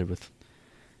terrified with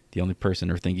the only person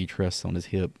or thing he trusts on his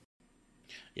hip.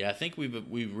 Yeah, I think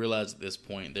we've realized at this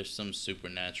point there's some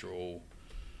supernatural,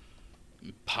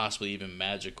 possibly even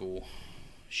magical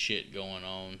shit going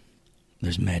on.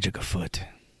 There's magic afoot.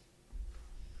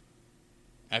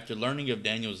 After learning of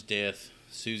Daniel's death,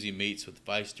 Susie meets with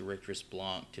Vice Directress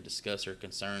Blanc to discuss her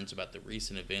concerns about the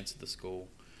recent events at the school,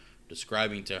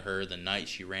 describing to her the night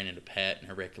she ran into Pat and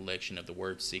her recollection of the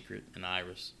word secret and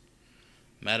Iris.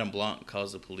 Madame Blanc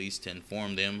calls the police to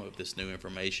inform them of this new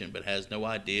information, but has no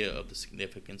idea of the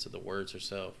significance of the words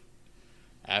herself.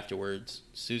 Afterwards,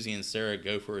 Susie and Sarah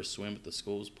go for a swim at the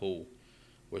school's pool,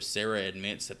 where Sarah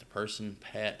admits that the person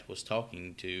Pat was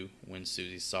talking to when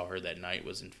Susie saw her that night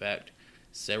was in fact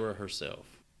Sarah herself.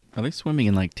 Are they swimming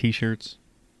in like t-shirts?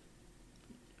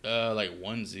 Like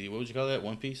onesie. What would you call that?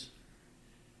 One piece?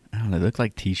 I don't know. They look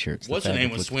like t-shirts. The What's her name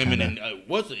fabric was looked swimming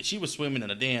kinda- in? She was swimming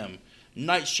in a damn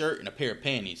night shirt and a pair of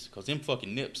panties, because them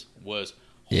fucking nips was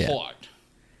Yeah. hard.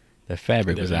 The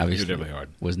fabric was Definitely- obviously definitely hard.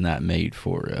 was not made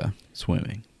for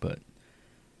swimming, but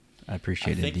I I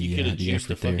appreciated think you could have the juiced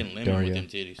the effort there, fucking lemon Dario. with them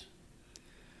titties.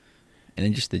 And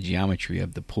then just the geometry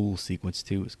of the pool sequence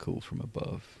too was cool from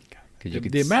above. 'Cause you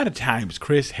could The s- amount of times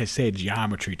Chris has said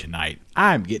geometry tonight,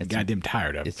 I'm getting It's- goddamn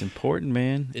tired of it. it's important,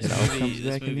 man. This It all movie, comes this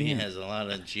back in movie the end. has a lot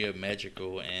of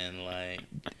geometrical and like.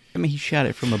 I mean, he shot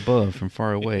it from above, from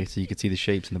far away, so you could see the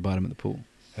shapes in the bottom of the pool.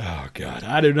 Oh, God.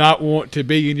 I do not want to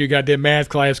be in your goddamn math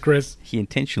class, Chris. He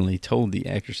intentionally told the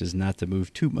actresses not to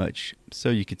move too much,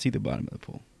 so you could see the bottom of the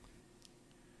pool.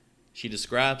 She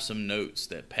describes some notes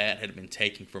that Pat had been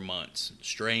taking for months.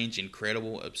 Strange,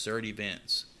 incredible, absurd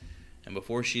events. And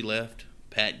before she left,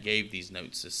 Pat gave these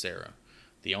notes to Sarah,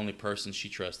 the only person she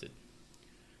trusted.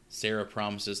 Sarah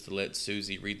promises to let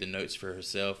Susie read the notes for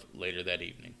herself later that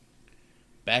evening.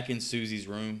 Back in Susie's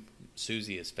room,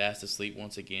 Susie is fast asleep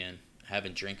once again,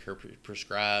 having drank her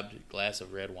prescribed glass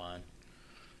of red wine.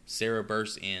 Sarah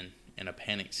bursts in a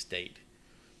panicked state.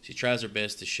 She tries her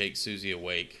best to shake Susie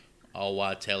awake, all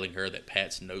while telling her that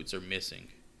Pat's notes are missing.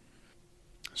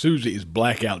 Susie is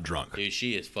blackout drunk. Dude,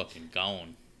 she is fucking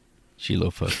gone. She a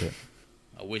little fucked up.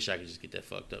 I wish I could just get that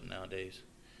fucked up nowadays.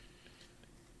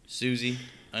 Susie,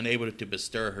 unable to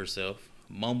bestir herself,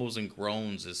 mumbles and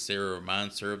groans as Sarah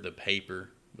reminds her of the paper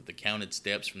with the counted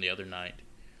steps from the other night.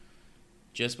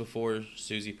 Just before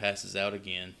Susie passes out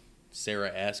again,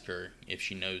 Sarah asks her if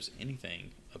she knows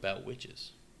anything about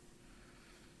witches.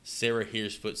 Sarah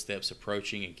hears footsteps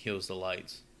approaching and kills the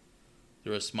lights.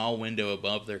 Through a small window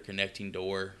above their connecting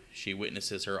door, she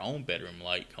witnesses her own bedroom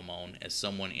light come on as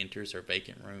someone enters her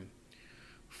vacant room.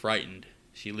 Frightened,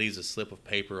 she leaves a slip of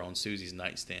paper on Susie's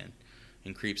nightstand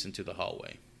and creeps into the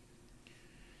hallway.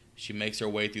 She makes her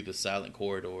way through the silent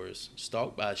corridors,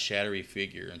 stalked by a shadowy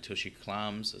figure until she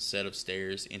climbs a set of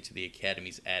stairs into the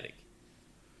academy's attic.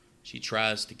 She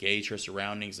tries to gauge her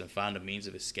surroundings and find a means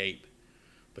of escape,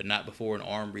 but not before an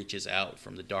arm reaches out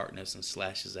from the darkness and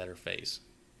slashes at her face.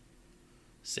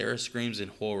 Sarah screams in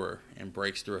horror and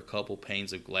breaks through a couple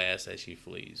panes of glass as she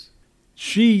flees.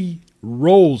 She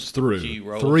rolls through She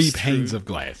rolls 3 through panes of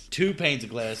glass. 2 panes of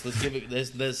glass. Let's give it.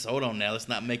 Let's hold on now. Let's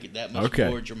not make it that much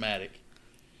more dramatic.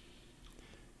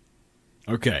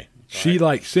 Okay. She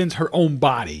sends her own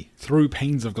body through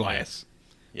panes of glass.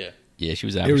 Yeah. Yeah, she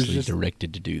was obviously just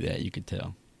directed to do that. You could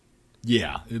tell.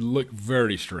 Yeah, it looked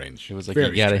very strange. It was like, very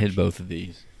you gotta strange. hit both of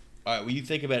these. All right. Well, you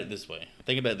think about it this way.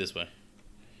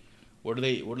 What do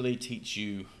they teach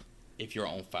you if you're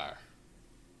on fire?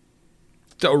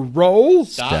 To roll?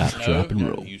 Stop, drop, and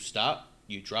roll. You stop,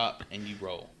 you drop, and you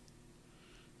roll.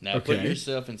 Now put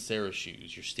yourself in Sarah's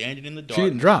shoes. You're standing in the dark. She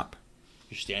didn't drop.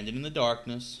 You're standing in the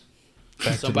darkness.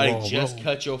 Back Somebody to the wall, just roll.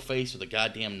 cut your face with a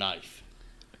goddamn knife.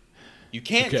 You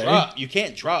can't Okay. drop. You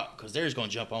can't drop because they're just gonna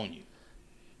jump on you.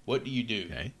 What do?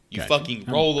 Okay. You Gotcha. fucking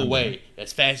roll I'm away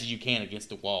as fast as you can against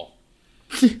the wall.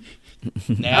 I think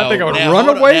I would now, run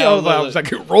hold on, away. now, I was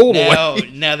like, roll now, away.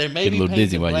 now there may Get a be little panes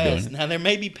dizzy of while you're glass. doing it. Now there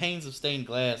may be panes of stained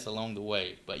glass along the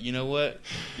way, but you know what?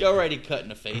 You're already cut in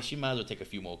the face. You might as well take a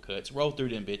few more cuts. Roll through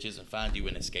them bitches and find you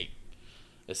an escape.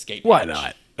 Why hatch.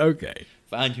 not? Okay.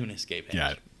 Find you an escape hatch.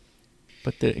 Yeah.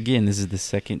 But again, this is the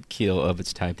second kill of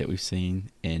its type that we've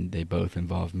seen, and they both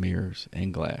involve mirrors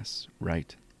and glass,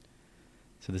 right?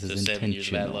 So this So is 7 years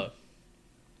of bad intentional. luck.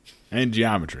 And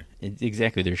geometry.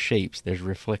 Exactly, there's shapes, there's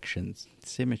reflections,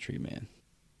 symmetry, man.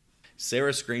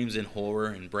 Sarah screams in horror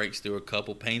and breaks through a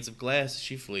couple panes of glass as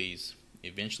she flees,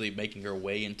 eventually making her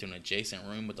way into an adjacent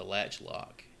room with a latch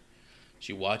lock.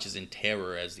 She watches in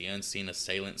terror as the unseen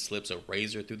assailant slips a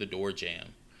razor through the door jamb,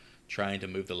 trying to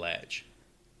move the latch.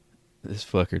 This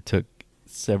fucker took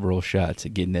several shots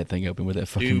at getting that thing open with that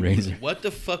fucking Dude, razor. what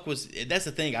the fuck was... That's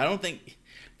the thing. I don't think...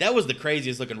 That was the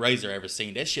craziest looking razor I ever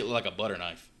seen. That shit looked like a butter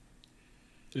knife.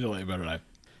 She's only a better knife.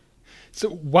 So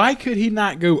why could he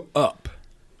not go up?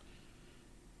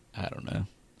 I don't know.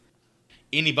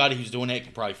 Anybody who's doing that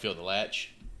can probably feel the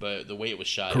latch, but the way it was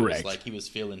shot, it Correct. was like he was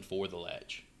feeling for the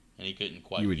latch, and he couldn't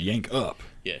quite... You would yank up.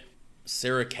 Yeah.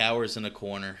 Sarah cowers in a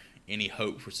corner, any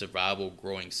hope for survival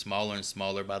growing smaller and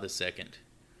smaller by the second.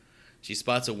 She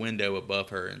spots a window above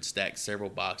her and stacks several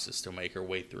boxes to make her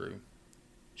way through.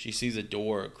 She sees a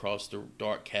door across the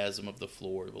dark chasm of the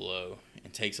floor below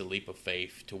and takes a leap of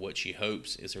faith to what she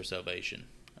hopes is her salvation.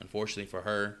 Unfortunately for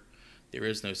her, there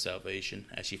is no salvation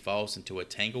as she falls into a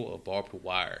tangle of barbed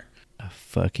wire. A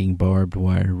fucking barbed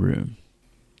wire room.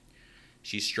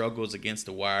 She struggles against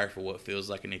the wire for what feels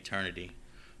like an eternity,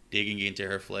 digging into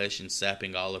her flesh and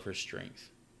sapping all of her strength.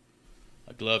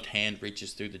 A gloved hand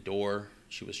reaches through the door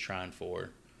she was trying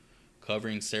for,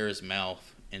 covering Sarah's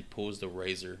mouth, and pulls the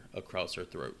razor across her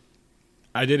throat.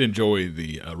 I did enjoy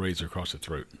the razor across the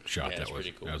throat shot. Yeah, That it's was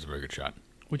pretty cool. That was a very good shot.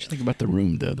 What'd you think about the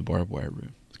room, though, the barbed wire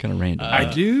room? It's kind of random. I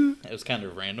do. It was kind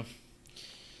of random.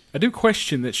 I do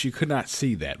question that she could not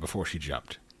see that before she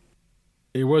jumped.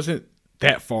 It wasn't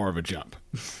that far of a jump.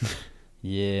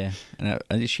 Yeah,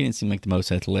 and she didn't seem like the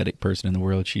most athletic person in the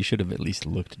world. She should have at least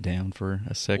looked down for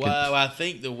a second. Well, I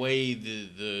think the way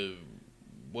the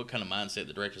what kind of mindset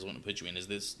the directors want to put you in is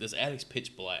this attic's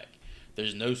pitch black.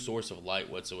 There's no source of light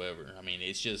whatsoever. I mean,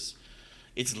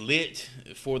 it's lit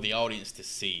for the audience to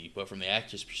see, but from the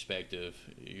actor's perspective,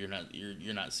 you're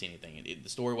not seeing anything. The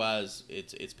story wise,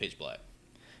 it's pitch black.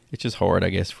 It's just hard, I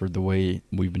guess, for the way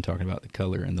we've been talking about the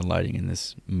color and the lighting in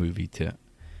this movie to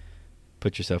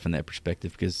put yourself in that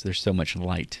perspective because there's so much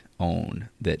light on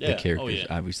that the characters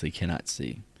obviously cannot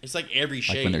see. It's like every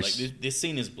shade. when Like there's- this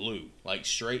scene is blue, like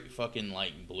straight fucking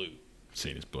like blue.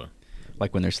 Scene is blue.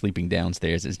 Like when they're sleeping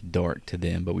downstairs, it's dark to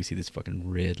them, but we see this fucking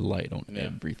red light on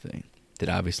everything that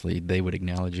obviously they would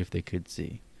acknowledge if they could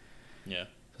see. Yeah.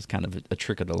 It's kind of a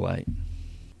trick of the light.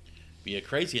 But yeah,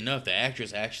 crazy enough, the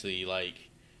actress actually,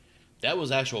 that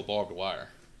was actual barbed wire.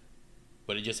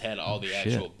 But it just had all the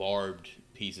actual barbed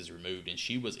pieces removed, and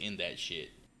she was in that shit,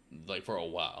 for a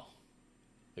while.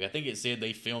 I think it said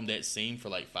they filmed that scene for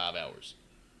 5 hours.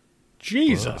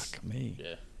 Jesus. Fuck me.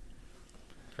 Yeah.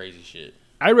 Crazy shit.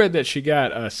 I read that she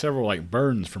got several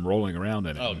burns from rolling around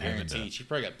in it. Oh, guaranteed. She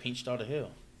probably got pinched out of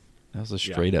hell. That was a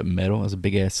straight up metal. That was a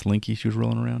big ass slinky she was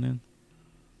rolling around in.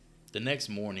 The next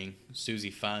morning, Susie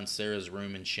finds Sarah's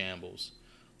room in shambles.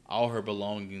 All her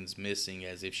belongings missing,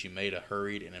 as if she made a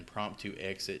hurried and impromptu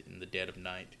exit in the dead of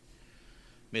night.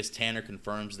 Miss Tanner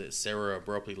confirms that Sarah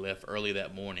abruptly left early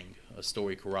that morning, a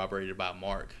story corroborated by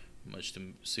Mark, much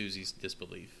to Susie's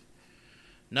disbelief.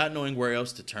 Not knowing where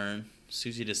else to turn,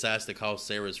 Susie decides to call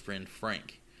Sarah's friend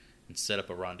Frank and set up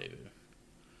a rendezvous.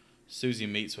 Susie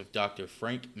meets with Dr.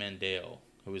 Frank Mandel,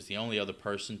 who is the only other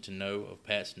person to know of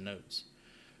Pat's notes.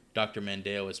 Dr.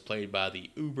 Mandel is played by the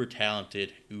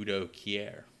uber-talented Udo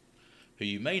Kier, who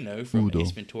you may know from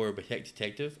Ace Ventura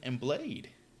Detective and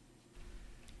Blade.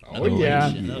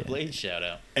 Another Blade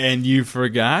shout-out. And you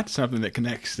forgot something that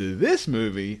connects to this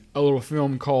movie, a little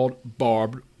film called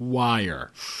Barbed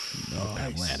Wire.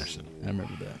 Pat Landerson. I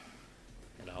remember that.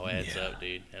 It all adds up,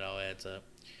 dude. It all adds up.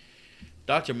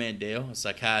 Dr. Mandel, a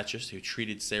psychiatrist who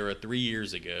treated Sarah 3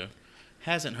 years ago,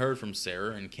 hasn't heard from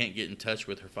Sarah and can't get in touch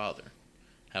with her father.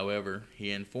 However,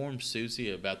 he informs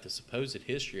Susie about the supposed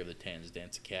history of the Tans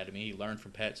Dance Academy he learned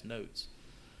from Pat's notes.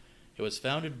 It was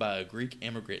founded by a Greek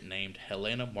immigrant named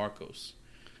Helena Markos,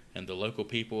 and the local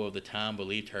people of the time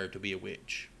believed her to be a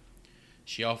witch.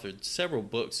 She authored several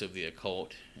books of the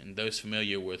occult, and those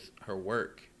familiar with her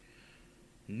work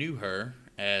knew her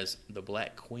as the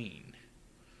Black Queen.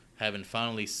 Having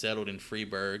finally settled in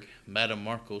Freiburg, Madame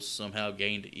Markos somehow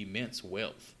gained immense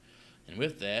wealth, and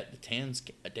with that,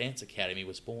 the Dance Academy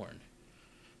was born.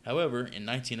 However, in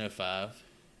 1905,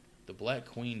 the Black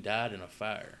Queen died in a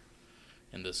fire,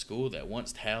 and the school that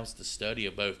once housed the study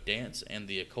of both dance and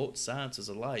the occult sciences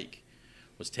alike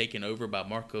was taken over by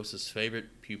Marcos's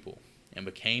favorite pupil and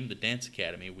became the Dance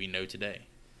Academy we know today.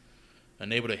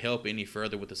 Unable to help any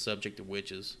further with the subject of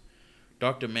witches,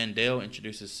 Dr. Mandel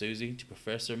introduces Susie to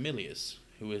Professor Milius,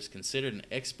 who is considered an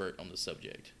expert on the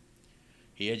subject.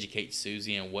 He educates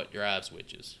Susie on what drives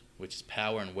witches, which is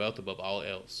power and wealth above all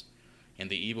else, and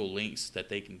the evil lengths that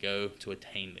they can go to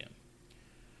attain them.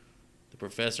 The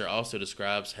professor also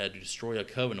describes how to destroy a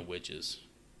coven of witches,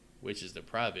 which is the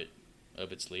private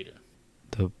of its leader.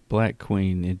 The Black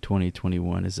Queen in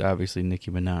 2021 is obviously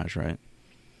Nicki Minaj, right?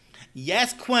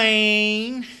 Yes,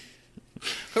 Queen!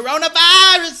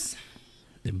 Coronavirus!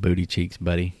 The booty cheeks,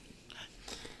 buddy.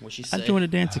 What she say? I joined a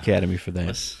dance academy for that.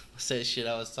 What's that shit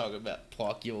I was talking about?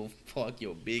 Park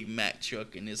your Big Mac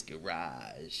truck in this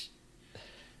garage.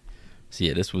 So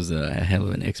yeah, this was a hell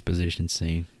of an exposition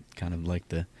scene. Kind of like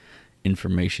the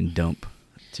information dump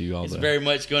to all it's very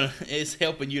much it's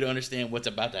helping you to understand what's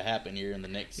about to happen here in the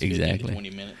next 15 to 20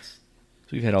 minutes. So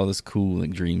we've had all this cool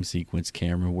dream sequence,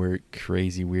 camera work,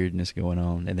 crazy weirdness going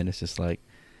on, and then it's just like,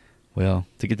 well,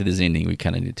 to get to this ending, we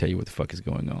kind of need to tell you what the fuck is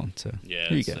going on. So yeah,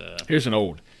 here you go. Here's an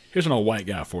old white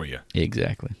guy for you.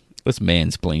 Exactly. Let's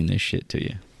mansplain this shit to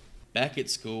you. Back at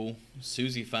school,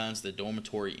 Susie finds the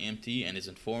dormitory empty and is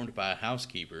informed by a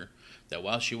housekeeper that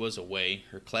while she was away,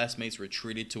 her classmates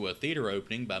retreated to a theater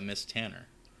opening by Miss Tanner.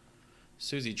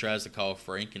 Susie tries to call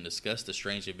Frank and discuss the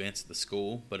strange events at the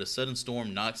school, but a sudden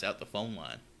storm knocks out the phone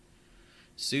line.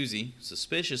 Susie,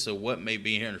 suspicious of what may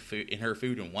be in her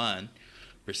food and wine,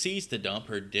 proceeds to dump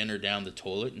her dinner down the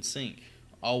toilet and sink,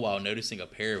 all while noticing a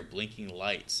pair of blinking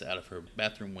lights out of her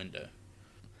bathroom window.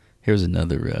 Here's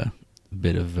another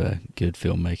bit of good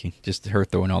filmmaking. Just her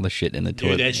throwing all the shit in the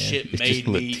toilet. Dude, that shit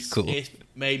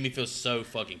made me feel so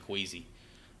fucking queasy.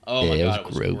 Oh my god, it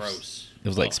was gross. It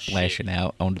was like splashing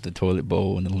out onto the toilet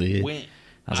bowl and the lid.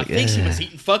 I think she was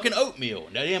eating fucking oatmeal.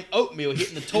 That damn oatmeal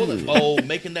hitting the toilet bowl,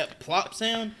 making that plop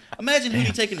sound. Imagine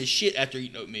who's taking a shit after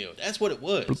eating oatmeal. That's what it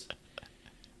was.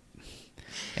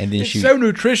 And then it's so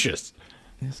nutritious.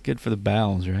 It's good for the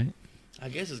bowels, right? I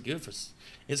guess it's good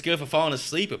for falling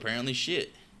asleep. Apparently,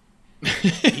 shit.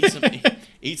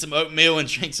 Eat some oatmeal and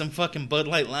drink some fucking Bud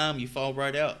Light Lime. You fall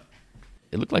right out.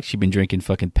 It looked like she'd been drinking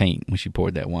fucking paint when she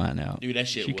poured that wine out. Dude, that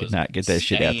shit she was could not get that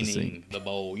shit out the sink. The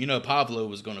bowl. You know Pablo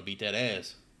was going to beat that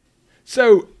ass.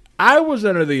 So, I was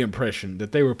under the impression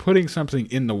that they were putting something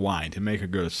in the wine to make her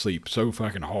go to sleep so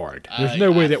fucking hard. There's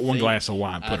no way that one glass of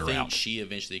wine put her out. I think she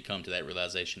eventually come to that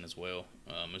realization as well.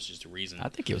 It's just a reason. I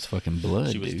think it was fucking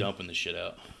blood, She was dude. dumping the shit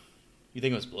out. You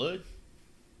think it was blood?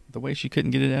 The way she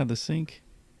couldn't get it out of the sink.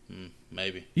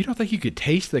 Maybe. You don't think you could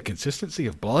taste the consistency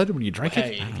of blood when you drank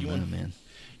Hey, it? I don't know, man.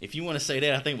 If you want to say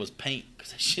that, I think it was paint.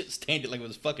 Because that shit stained it like it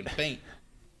was fucking paint.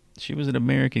 She was an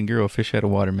American girl, fish out of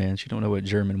water, man. She don't know what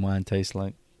German wine tastes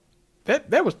like.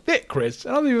 That was thick, Chris.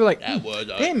 I don't even like, That was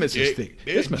damn, this is thick. thick.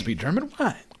 This must be German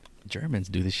wine. Germans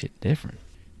do this shit different.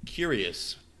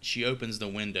 Curious, she opens the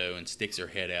window and sticks her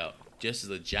head out, just as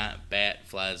a giant bat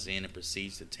flies in and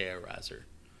proceeds to terrorize her.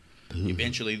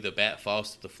 Eventually, the bat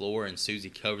falls to the floor and Susie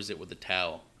covers it with a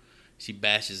towel. She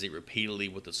bashes it repeatedly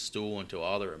with a stool until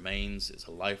all that remains is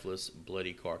a lifeless,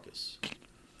 bloody carcass.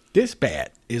 This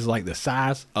bat is like the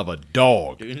size of a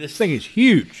dog. Dude, this thing is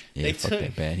huge. Yeah, They fuck took-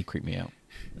 that bad. He creeped me out.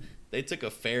 They took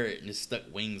a ferret and just stuck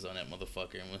wings on that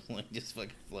motherfucker and was like just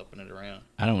fucking flipping it around.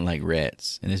 I don't like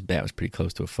rats, and this bat was pretty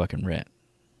close to a fucking rat.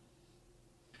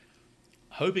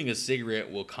 Hoping a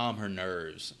cigarette will calm her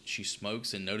nerves, she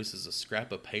smokes and notices a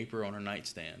scrap of paper on her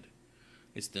nightstand.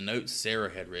 It's the note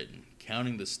Sarah had written,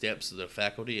 counting the steps of the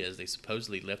faculty as they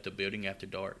supposedly left the building after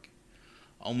dark.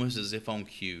 Almost as if on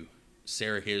cue,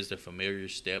 Sarah hears the familiar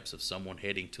steps of someone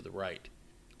heading to the right.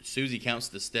 Susie counts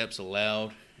the steps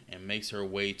aloud and makes her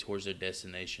way towards their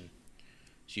destination.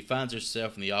 She finds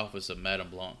herself in the office of Madame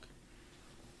Blanc.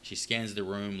 She scans the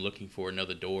room looking for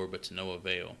another door, but to no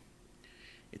avail.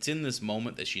 It's in this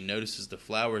moment that she notices the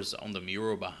flowers on the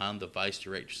mural behind the vice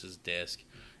directress's desk,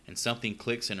 and something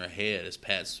clicks in her head as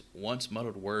Pat's once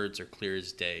muddled words are clear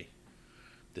as day.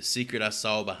 The secret I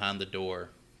saw behind the door,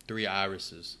 3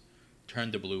 irises,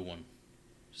 turned the blue one.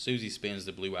 Susie spins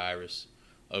the blue iris,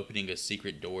 opening a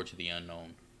secret door to the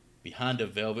unknown. Behind a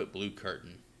velvet blue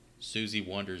curtain, Susie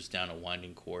wanders down a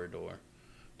winding corridor,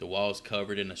 the walls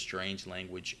covered in a strange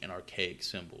language and archaic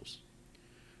symbols.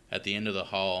 At the end of the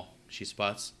hall, she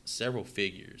spots several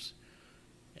figures,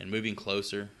 and moving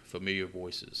closer, familiar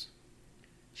voices.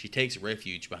 She takes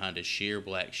refuge behind a sheer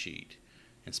black sheet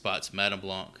and spots Madame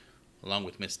Blanc, along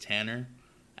with Miss Tanner,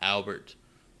 Albert,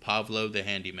 Pavlo the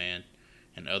handyman,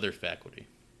 and other faculty.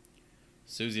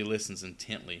 Susie listens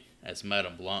intently as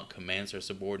Madame Blanc commands her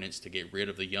subordinates to get rid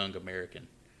of the young American,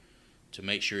 to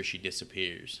make sure she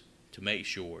disappears, to make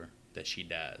sure that she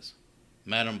dies.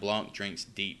 Madame Blanc drinks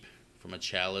deep from a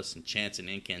chalice and chants an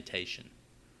incantation.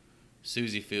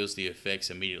 Susie feels the effects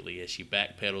immediately as she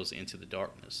backpedals into the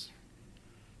darkness.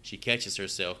 She catches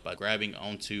herself by grabbing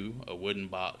onto a wooden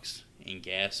box and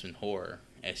gasps in horror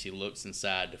as she looks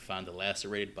inside to find the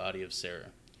lacerated body of Sarah,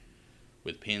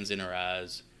 with pins in her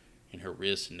eyes and her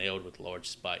wrists nailed with large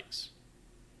spikes.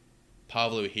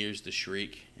 Pablo hears the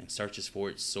shriek and searches for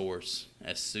its source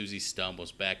as Susie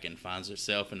stumbles back and finds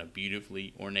herself in a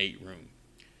beautifully ornate room.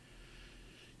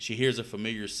 She hears a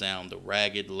familiar sound, the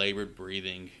ragged, labored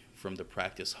breathing from the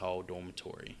practice hall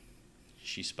dormitory.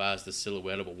 She spies the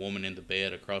silhouette of a woman in the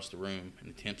bed across the room and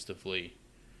attempts to flee.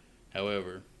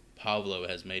 However, Pablo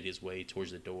has made his way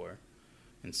towards the door,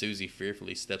 and Susie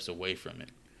fearfully steps away from it,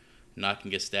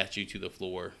 knocking a statue to the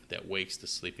floor that wakes the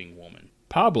sleeping woman.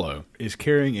 Pablo is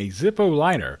carrying a Zippo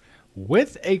lighter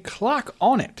with a clock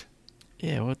on it.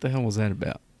 Yeah, what the hell was that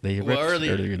about? They Well, referenced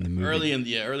earlier in the movie.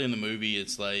 early in the movie,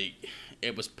 it's like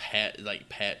it was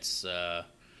Pat's.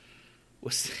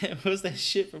 What's that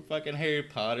shit from fucking Harry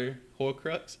Potter?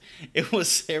 Horcrux. It was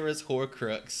Sarah's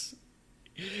Horcrux,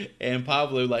 and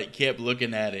Pablo like kept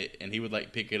looking at it, and he would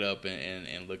like pick it up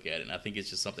and look at it. And I think it's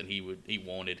just something he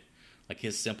wanted. Like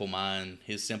his simple mind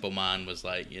was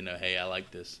like, hey, I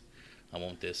like this. I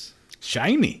want this.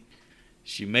 Shiny.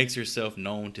 She makes herself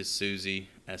known to Susie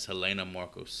as Helena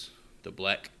Marcos, the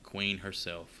Black Queen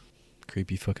herself.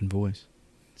 Creepy fucking voice.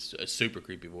 It's a super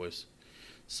creepy voice.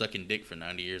 Sucking dick for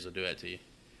 90 years will do that to you.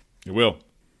 It will.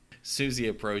 Susie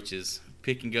approaches,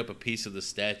 picking up a piece of the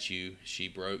statue she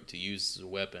broke to use as a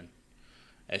weapon.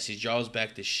 As she draws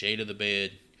back the shade of the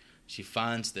bed, she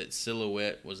finds that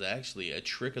silhouette was actually a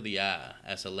trick of the eye,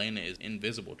 as Helena is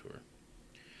invisible to her.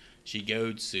 She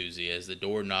goads Susie as the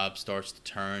doorknob starts to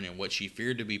turn, and what she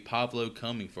feared to be Pablo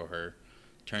coming for her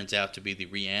turns out to be the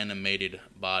reanimated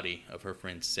body of her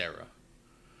friend Sarah.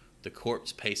 The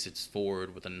corpse paces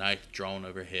forward with a knife drawn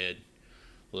overhead,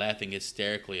 laughing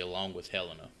hysterically along with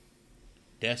Helena.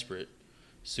 Desperate,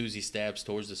 Susie stabs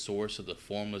towards the source of the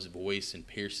formless voice and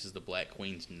pierces the Black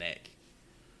Queen's neck.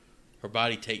 Her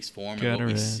body takes form, and what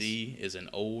we see is an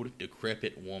old,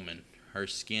 decrepit woman, her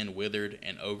skin withered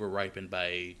and over-ripened by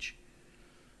age.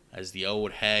 As the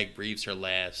old hag breathes her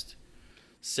last,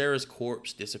 Sarah's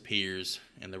corpse disappears,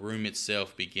 and the room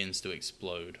itself begins to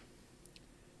explode.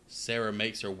 Sarah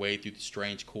makes her way through the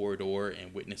strange corridor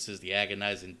and witnesses the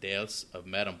agonizing deaths of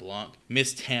Madame Blanc,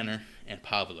 Miss Tanner, and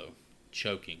Pablo,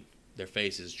 choking, their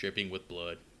faces dripping with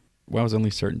blood. Why was only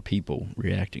certain people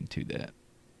reacting to that?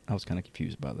 I was kind of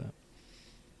confused by that.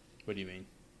 What do you mean?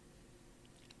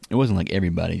 It wasn't like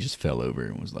everybody just fell over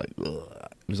and was like, ugh.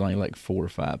 It was only like 4 or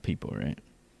 5 people, right?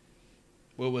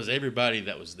 Well, it was everybody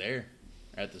that was there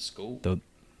at the school.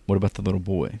 What about the little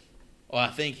boy? Well, I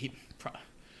think he...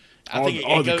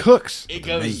 the cooks. It the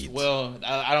goes... maids. Well,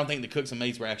 I don't think the cooks and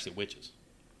maids were actually witches.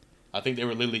 I think they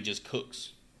were literally just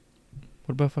cooks.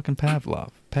 What about fucking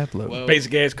Pavlo? Well,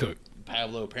 Basic ass cook.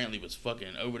 Pablo apparently was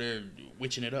fucking over there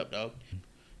witching it up, dog.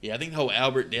 Yeah, I think the whole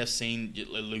Albert death scene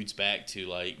alludes back to,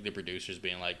 like, the producers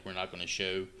being like, we're not going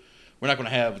to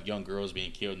have young girls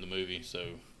being killed in the movie, so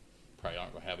probably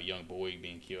aren't going to have a young boy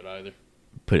being killed either.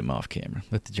 Put him off camera.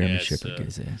 Let the German Yes, Shepherd get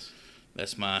his ass.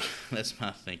 That's my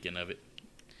thinking of it.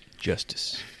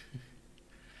 Justice.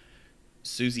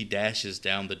 Susie dashes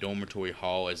down the dormitory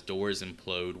hall as doors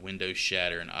implode, windows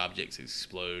shatter, and objects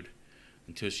explode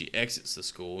until she exits the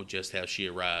school just how she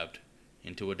arrived,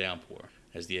 into a downpour.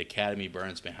 As the academy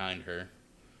burns behind her,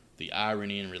 the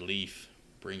irony and relief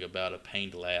bring about a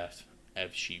pained laugh as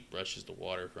she brushes the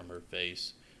water from her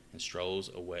face and strolls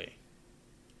away.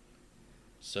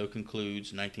 So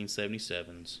concludes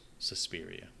 1977's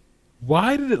Suspiria.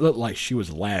 Why did it look like she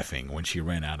was laughing when she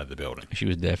ran out of the building? She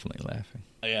was definitely laughing.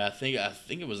 Yeah, I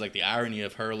think it was like the irony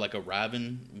of her like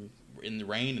arriving in the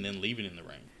rain and then leaving in the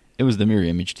rain. It was the mirror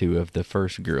image, too, of the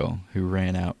first girl who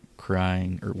ran out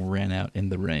crying or ran out in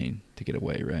the rain to get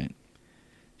away, right?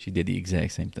 She did the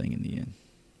exact same thing in the end.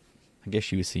 I guess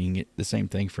she was seeing it the same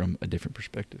thing from a different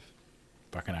perspective.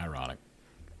 Fucking ironic.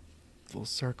 Full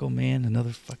circle, man.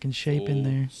 Another fucking shape in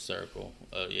there. Circle.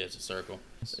 Yeah, it's a circle.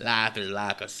 Life is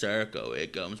like a circle.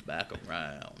 It comes back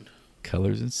around.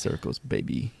 Colors and circles,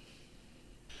 baby.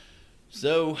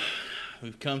 So,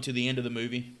 we've come to the end of the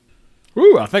movie.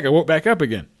 Woo, I think I woke back up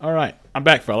again. All right, I'm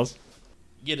back, fellas.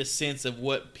 Get a sense of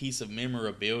what piece of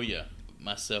memorabilia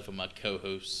myself and my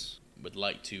co-hosts would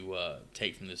like to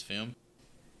take from this film.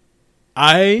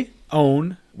 I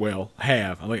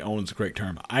have, I think own is the correct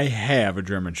term. I have a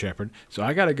German Shepherd, so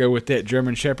I got to go with that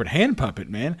German Shepherd hand puppet,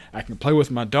 man. I can play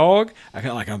with my dog. I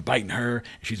kind of like I'm biting her, and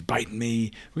she's biting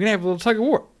me. We're going to have a little tug of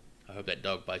war. I hope that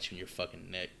dog bites you in your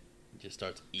fucking neck and just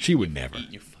starts eating. She would never.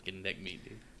 Eating your fucking neck meat,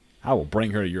 dude. I will bring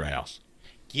her to your house.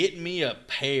 Get me a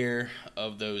pair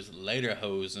of those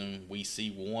lederhosen we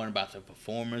see worn by the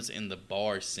performers in the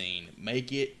bar scene.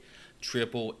 Make it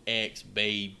XXX,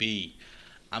 baby.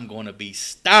 I'm going to be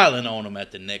styling on them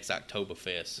at the next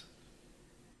Oktoberfest. I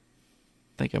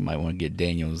think I might want to get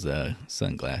Daniel's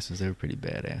sunglasses. They were pretty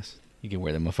badass. You can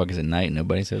wear them motherfuckers at night and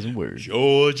nobody says a word.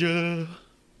 Georgia.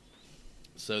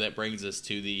 So that brings us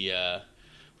to the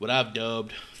what I've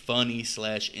dubbed funny /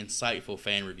 insightful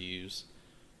fan reviews.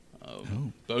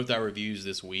 Both our reviews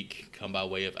this week come by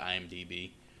way of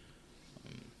IMDb.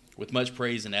 With much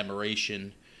praise and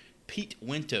admiration, Pete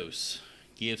Wintos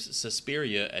gives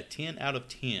Suspiria a 10 out of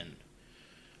 10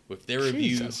 with their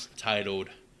review titled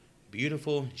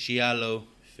Beautiful Giallo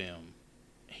Film.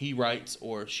 He writes,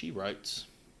 or she writes,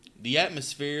 the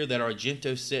atmosphere that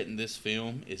Argento set in this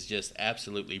film is just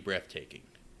absolutely breathtaking.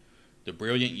 The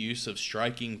brilliant use of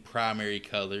striking primary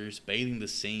colors, bathing the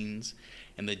scenes,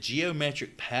 and the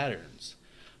geometric patterns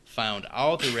found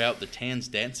all throughout the Tanz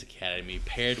Dance Academy,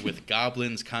 paired with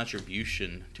Goblin's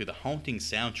contribution to the haunting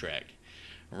soundtrack,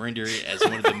 render it as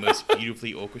one of the most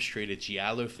beautifully orchestrated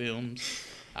giallo films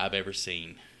I've ever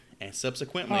seen, and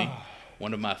subsequently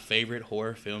one of my favorite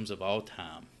horror films of all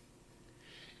time.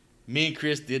 Me and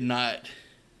Chris did not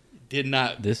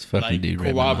This fucking dude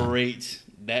read my mind. corroborate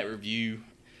that review.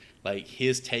 Like,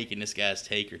 his take and this guy's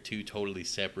take are two totally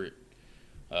separate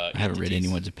I haven't read entities.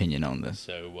 anyone's opinion on this.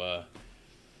 So,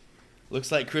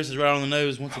 looks like Chris is right on the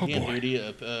nose once again. boy. Rudy,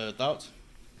 thoughts?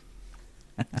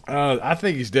 I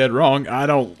think he's dead wrong. I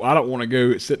don't want to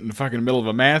go sit in the fucking middle of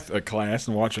a math class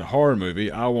and watch a horror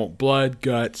movie. I want blood,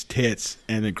 guts, tits,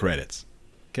 and then credits.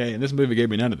 Okay, and this movie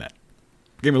gave me none of that.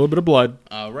 Gave me a little bit of blood.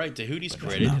 All right, to Hootie's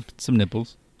credit, Some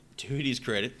nipples.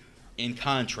 in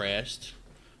contrast,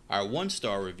 our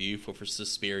 1-star review for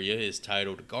Suspiria is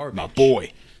titled Garbage. My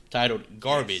boy. Titled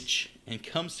Garbage, and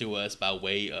comes to us by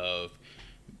way of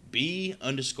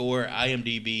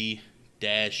B_IMDB-48.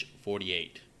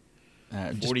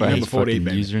 Just 40 by his number 48, fucking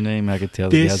baby. username, I could tell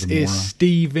the This guy's a moron. is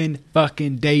Stephen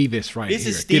fucking Davis right This here.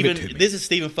 is Stephen. Give it to me. This is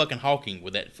Stephen fucking Hawking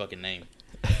with that fucking name.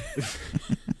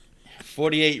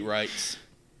 48 writes,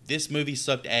 "This movie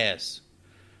sucked ass.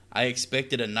 I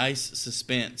expected a nice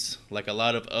suspense like a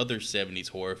lot of other 70s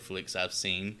horror flicks I've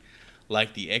seen,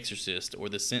 like The Exorcist or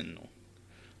The Sentinel.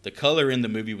 The color in the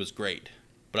movie was great,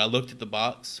 but I looked at the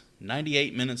box,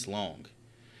 98 minutes long.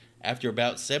 After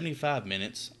about 75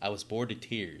 minutes, I was bored to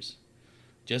tears.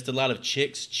 Just a lot of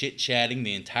chicks chit-chatting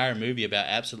the entire movie about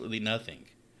absolutely nothing.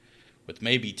 With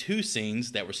maybe 2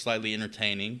 scenes that were slightly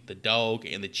entertaining, the dog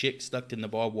and the chick stuck in the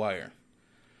barbed wire.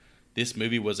 This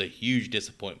movie was a huge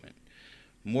disappointment.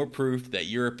 More proof that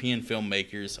European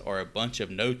filmmakers are a bunch of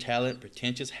no-talent,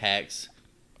 pretentious hacks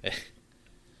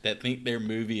that think their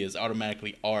movie is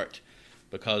automatically art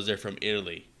because they're from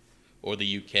Italy or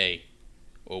the UK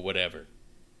or whatever.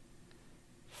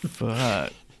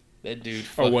 Fuck. That dude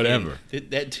Or whatever.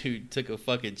 That dude took a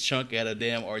fucking chunk out of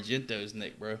damn Argento's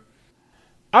neck, bro.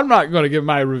 I'm not going to give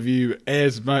my review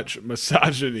as much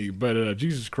misogyny, but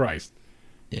Jesus Christ.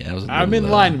 Yeah, I'm in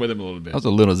line with him a little bit. I was a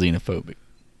little xenophobic.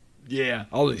 Yeah,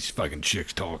 all these fucking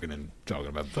chicks talking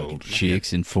about Fucking boats.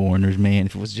 chicks and foreigners, man.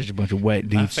 If it was just a bunch of white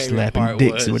My dudes favorite slapping part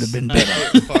dicks, it would have been my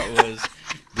better. favorite part was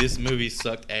this movie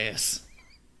sucked ass.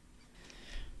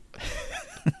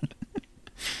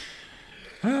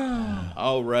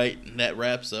 All right, that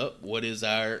wraps up what is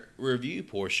our review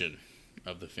portion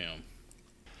of the film.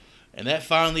 And that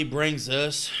finally brings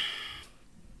us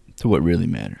To what really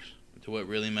matters. to what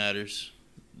really matters,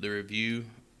 the review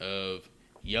of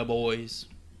Ya Boys.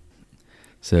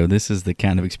 So this is the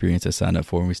kind of experience I signed up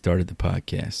for when we started the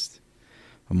podcast.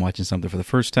 I'm watching something for the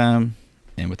first time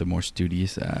and with a more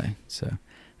studious eye. So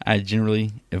I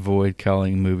generally avoid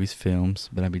calling movies films,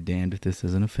 but I'd be damned if this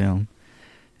isn't a film.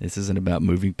 This isn't about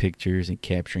moving pictures and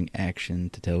capturing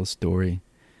action to tell a story.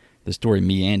 The story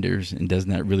meanders and does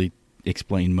not really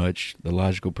explain much. The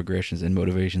logical progressions and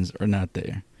motivations are not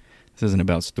there. This isn't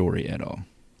about story at all.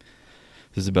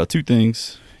 This is about 2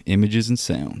 things, images and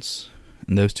sounds.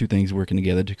 And those 2 things working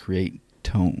together to create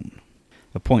tone.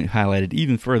 A point highlighted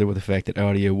even further with the fact that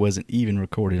audio wasn't even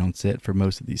recorded on set for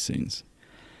most of these scenes.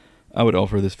 I would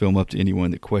offer this film up to anyone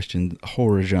that questioned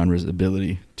horror genre's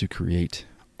ability to create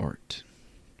art.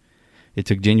 It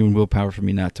took genuine willpower for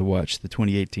me not to watch the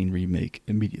 2018 remake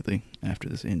immediately after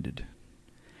this ended.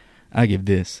 I give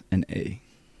this an A.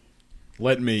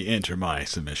 Let me enter my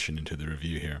submission into the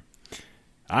review here.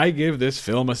 I give this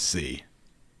film a C.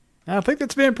 I think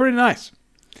that's been pretty nice.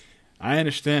 I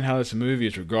understand how this movie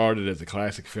is regarded as a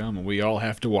classic film, and we all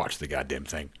have to watch the goddamn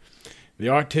thing. The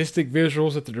artistic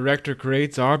visuals that the director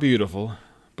creates are beautiful,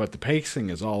 but the pacing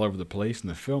is all over the place, and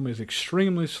the film is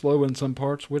extremely slow in some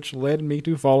parts, which led me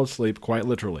to fall asleep quite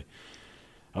literally.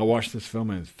 I watched this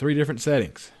film in 3 different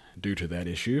settings due to that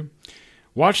issue.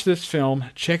 Watch this film,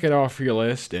 check it off your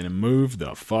list, and move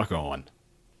the fuck on.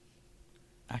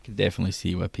 I could definitely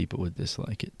see why people would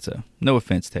dislike it, so no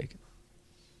offense taken.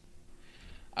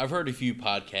 I've heard a few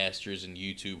podcasters and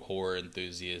YouTube horror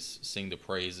enthusiasts sing the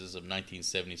praises of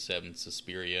 1977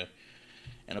 Suspiria,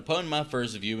 and upon my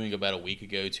first viewing about a week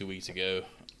ago, 2 weeks ago,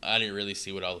 I didn't really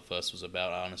see what all the fuss was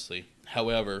about, honestly.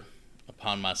 However,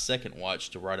 upon my second watch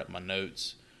to write up my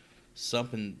notes,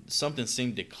 something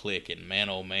seemed to click, and man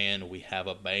oh man, we have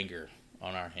a banger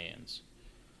on our hands.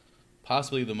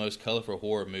 Possibly the most colorful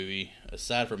horror movie,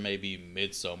 aside from maybe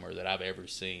Midsommar, that I've ever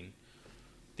seen.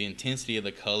 The intensity of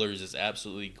the colors is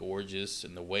absolutely gorgeous,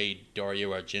 and the way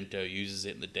Dario Argento uses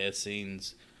it in the death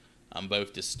scenes, I'm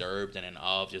both disturbed and in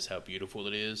awe of just how beautiful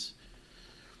it is.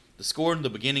 The score in the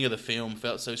beginning of the film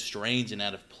felt so strange and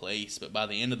out of place, but by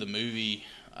the end of the movie,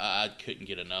 I couldn't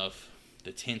get enough.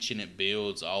 The tension it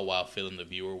builds, all while filling the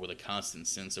viewer with a constant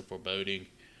sense of foreboding.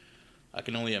 I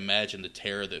can only imagine the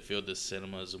terror that filled the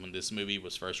cinemas when this movie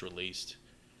was first released.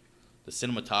 The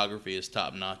cinematography is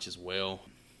top-notch as well.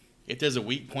 If there's a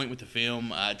weak point with the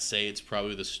film, I'd say it's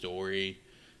probably the story,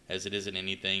 as it isn't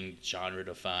anything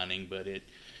genre-defining, but it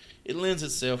lends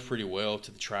itself pretty well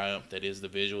to the triumph that is the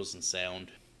visuals and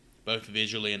sound. Both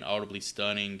visually and audibly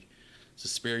stunning,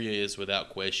 Suspiria is without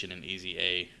question an easy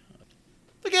A.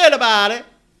 Forget about it!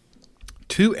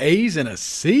 2 A's and a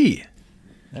C.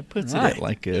 That puts Right. it at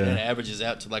like And it a averages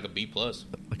out to like a B+.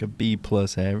 B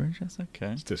plus average. That's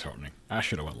okay. It's disheartening. I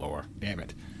should have went lower. Damn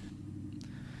it.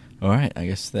 All right, I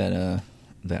guess that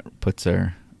puts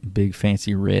our big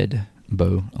fancy red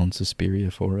bow on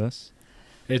Suspiria for us.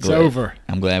 It's Glad- over.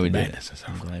 I'm glad we did Madness it. is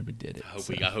I'm over. glad we did it.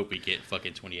 I hope we get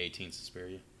fucking 2018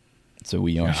 Suspiria. So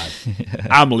we are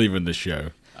I'm leaving the show.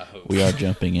 I hope. we are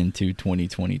jumping into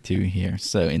 2022 here.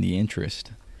 So in the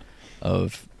interest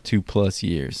of 2+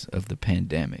 years of the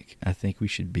pandemic, I think we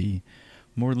should be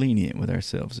more lenient with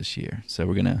ourselves this year. So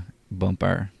we're gonna bump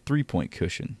our 3-point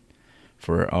cushion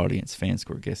for our audience fan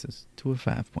score guesses to a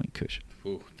 5-point cushion.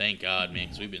 Ooh, thank God, man,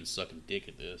 because we've been sucking dick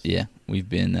at this. Yeah, we've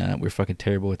been we're fucking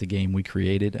terrible at the game we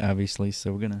created, obviously.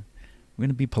 So we're gonna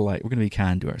be polite. We're gonna be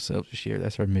kind to ourselves this year.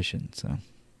 That's our mission. So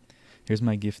here's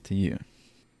my gift to you.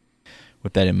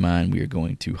 With that in mind, we are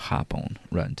going to hop on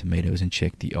Rotten Tomatoes and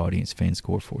check the audience fan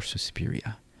score for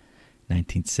Suspiria,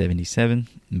 1977.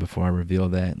 And before I reveal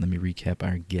that, let me recap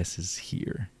our guesses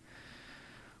here.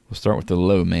 We'll start with the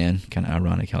low, man. Kind of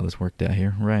ironic how this worked out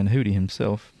here. Ryan Hootie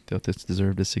himself felt this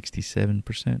deserved a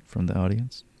 67% from the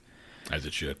audience. As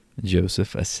it should.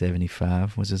 Joseph, a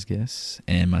 75 was his guess.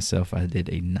 And myself, I did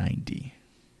a 90.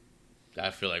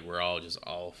 I feel like we're all just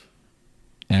off.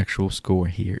 Actual score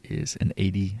here is an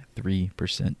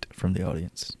 83% from the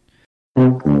audience.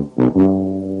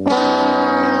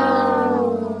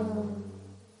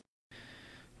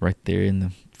 Right there in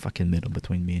the fucking middle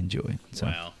between me and Joey. So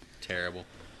Wow, terrible.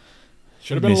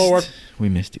 Should have been lower. We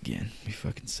missed again. We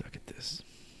fucking suck at this.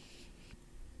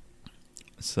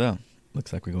 So,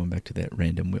 looks like we're going back to that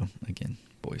random wheel again,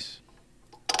 boys.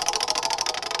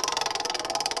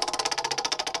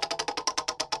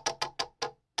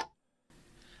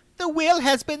 The wheel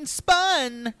has been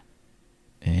spun.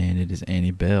 And it is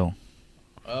Annie Bell.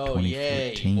 Oh,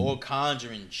 yay. 2014. More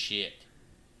Conjuring shit.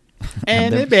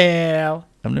 Annabelle.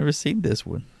 I've never seen this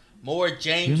one. More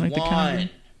James like The Wan Conjuring?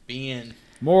 being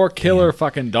More killer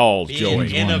fucking dolls, Being Joey.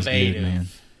 in- innovative. Good, man.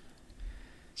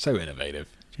 So innovative.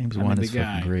 James I mean, Wan the is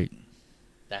guy. fucking great.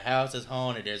 the house is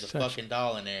haunted. There's a Such- fucking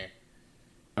doll in there.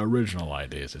 Original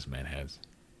ideas this man has.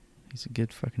 He's a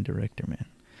good fucking director, man.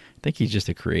 I think he's just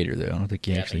a creator, though. I don't think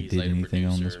he Yeah, I actually think he's did like a anything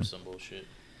on producer this or one. some bullshit.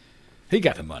 He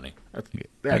got the money. I got no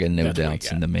that's what he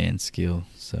doubts in got. the man's skill,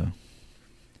 so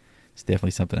it's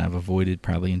definitely something I've avoided,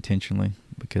 probably intentionally,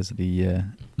 because of the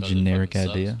Because it generic fucking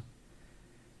idea.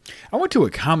 I went to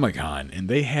a Comic-Con, and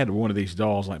they had one of these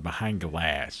dolls like behind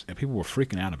glass, and people were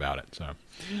freaking out about it. So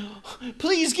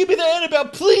Please give me the Annabelle,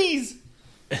 please.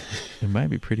 It might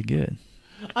be pretty good.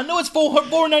 I know it's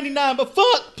 $4.99, but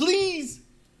fuck, please.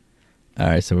 All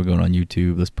right, so we're going on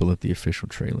YouTube. Let's pull up the official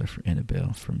trailer for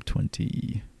Annabelle from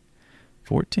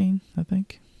 2014, I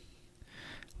think.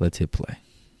 Let's hit play.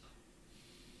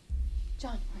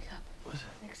 John, wake up.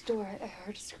 Next door, I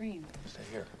heard a scream. Stay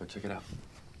here. Go check it out.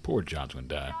 poor John's gonna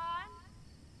die.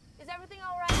 Is everything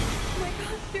all right? Oh my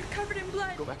God, you're covered in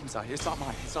blood. Go back inside. It's not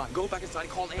mine. It's not. Go back inside and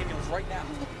call an ambulance right now.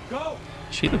 Go!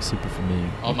 She looks super familiar.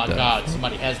 Oh my What the- God,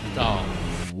 somebody has the doll.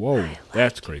 Whoa,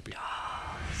 that's creepy.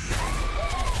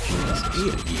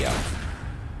 Yeah.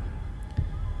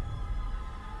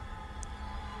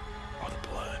 Oh, the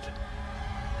blood.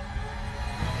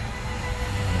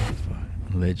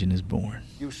 Legend is born.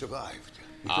 You survived.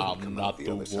 You I'm couldn't come not out the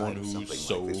the other side one of who's something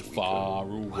so like this weaker. far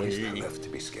What is there away. left to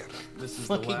be scared of? This is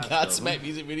the Fucking last of Godsmack them.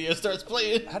 music video starts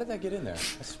playing. How did that get in there?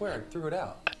 I swear, I threw it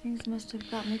out. Things must have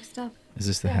got mixed up. Is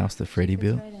this the house that Freddy Fits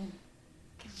built? right in.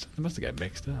 Something must have got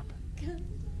mixed up.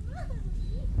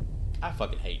 I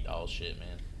fucking hate doll shit,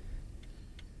 man.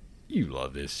 You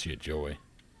love this shit, Joey.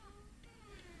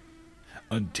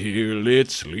 Until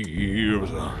it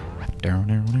sleeps. I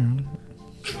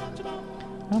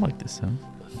like this song.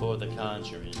 For the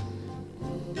Conjuring.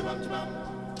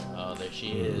 Oh, there she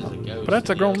is, a ghost. But that's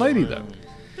a in the grown other lady, room.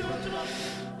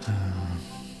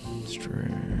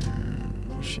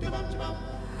 Shit.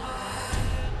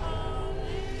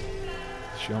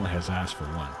 She only has eyes for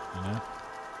one, you know?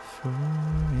 For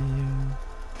you.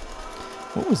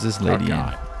 What was this lady in?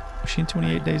 God. Was she in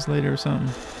 28 Days Later or something?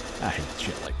 I hate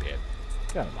shit like that.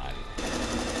 God almighty.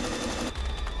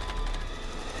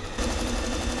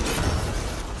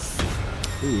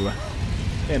 Ooh.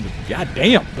 And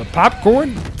goddamn, the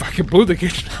popcorn fucking blew the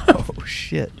kitchen up. Oh,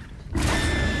 shit.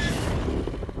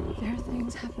 There are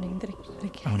things happening that I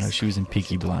can't Oh, no, she was in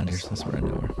Peaky explain. Blinders. That's where I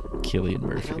know her. Cillian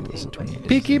Murphy was in 28 Days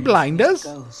Peaky Later. Blinders.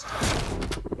 Ghost.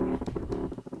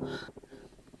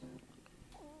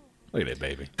 Look at that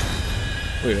baby.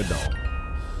 Look at that doll.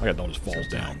 Like that doll just falls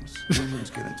down. Sometimes humans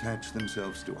can attach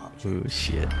themselves to objects. Oh,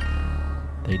 shit.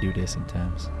 They do this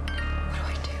sometimes. What do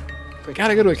I do?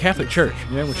 Gotta go to a Catholic church.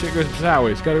 You know, when shit goes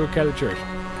sideways, gotta go to a Catholic church.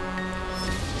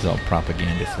 It's all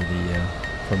propaganda for the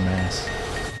for mass.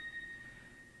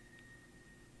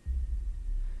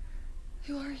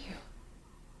 Who are you?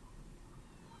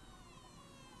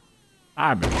 I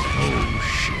remember.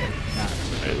 Oh, shit.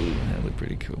 That looked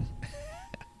pretty cool.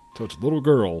 So it's a little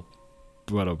girl,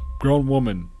 but a grown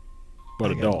woman, but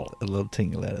I a got doll. A little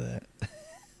tingle out of that.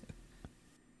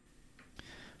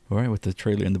 All right, with the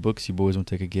trailer and the books, you boys want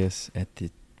to take a guess at the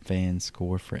fan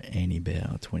score for Annie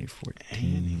Bell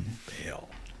 2014. Bell.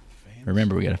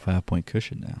 Remember, we got a 5-point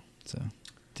cushion now, so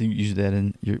to use that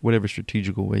in your whatever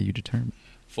strategical way you determine.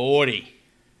 40.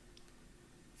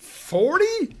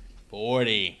 40?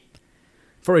 40.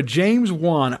 For a James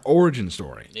Wan origin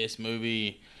story. This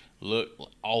movie looked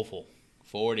awful.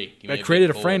 40. Give me That created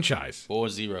a big 4. franchise.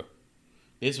 4-0.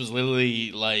 This was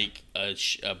literally like a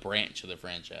branch of the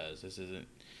franchise. This isn't.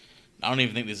 I don't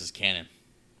even think this is canon.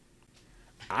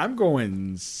 I'm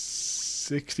going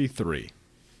 63.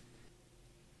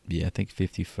 Yeah, I think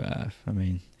 55. I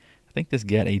mean, I think this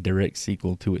got a direct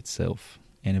sequel to itself.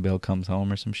 Annabelle Comes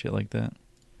Home or some shit like that.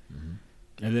 Mm-hmm.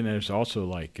 And then there's also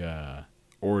like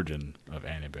Origin of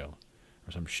Annabelle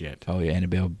or some shit. Oh, yeah,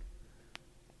 Annabelle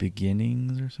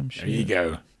Beginnings or some shit. There you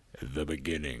go. The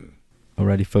beginning.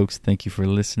 Alrighty, folks, thank you for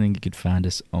listening. You can find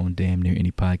us on damn near any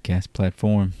podcast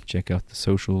platform. Check out the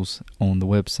socials on the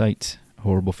website,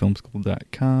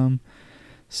 horriblefilmschool.com.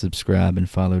 Subscribe and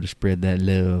follow to spread that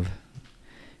love.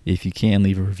 If you can,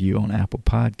 leave a review on Apple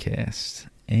Podcasts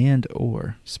and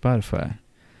or Spotify.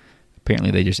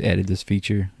 Apparently, they just added this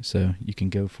feature, so you can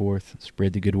go forth,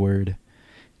 spread the good word,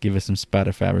 give us some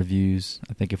Spotify reviews.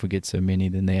 I think if we get so many,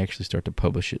 then they actually start to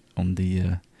publish it on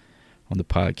the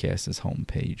podcast's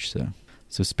homepage.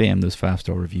 So spam those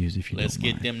 5-star reviews if you Let's don't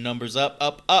get mind. them numbers up,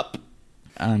 up, up.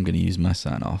 I'm going to use my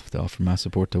sign-off to offer my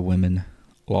support to women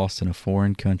lost in a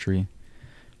foreign country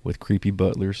with creepy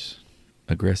butlers,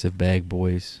 aggressive bag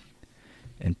boys,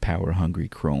 and power-hungry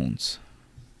crones.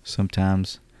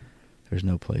 Sometimes there's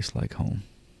no place like home.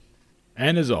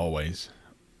 And as always,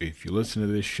 if you listen to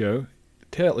this show,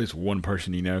 tell at least one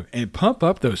person you know, and pump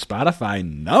up those Spotify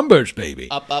numbers, baby.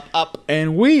 Up, up, up.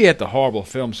 And we at the Horrible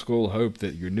Film School hope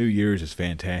that your New Year's is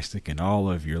fantastic and all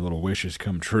of your little wishes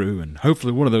come true. And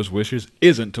hopefully one of those wishes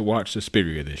isn't to watch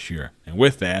Suspiria this year. And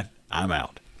with that, I'm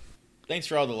out. Thanks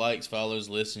for all the likes, follows,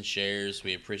 listens, shares.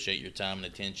 We appreciate your time and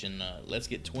attention. Let's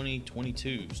get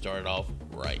 2022 started off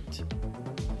right.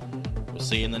 We'll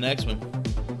see you in the next one.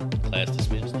 Class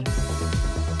dismissed.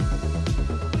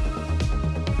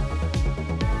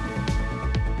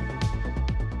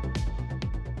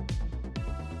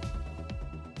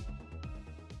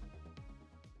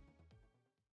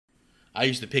 I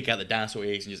used to pick out the dinosaur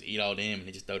eggs and just eat all them and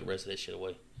then just throw the rest of that shit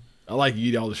away. I like you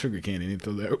eat all the sugar candy and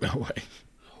throw that away.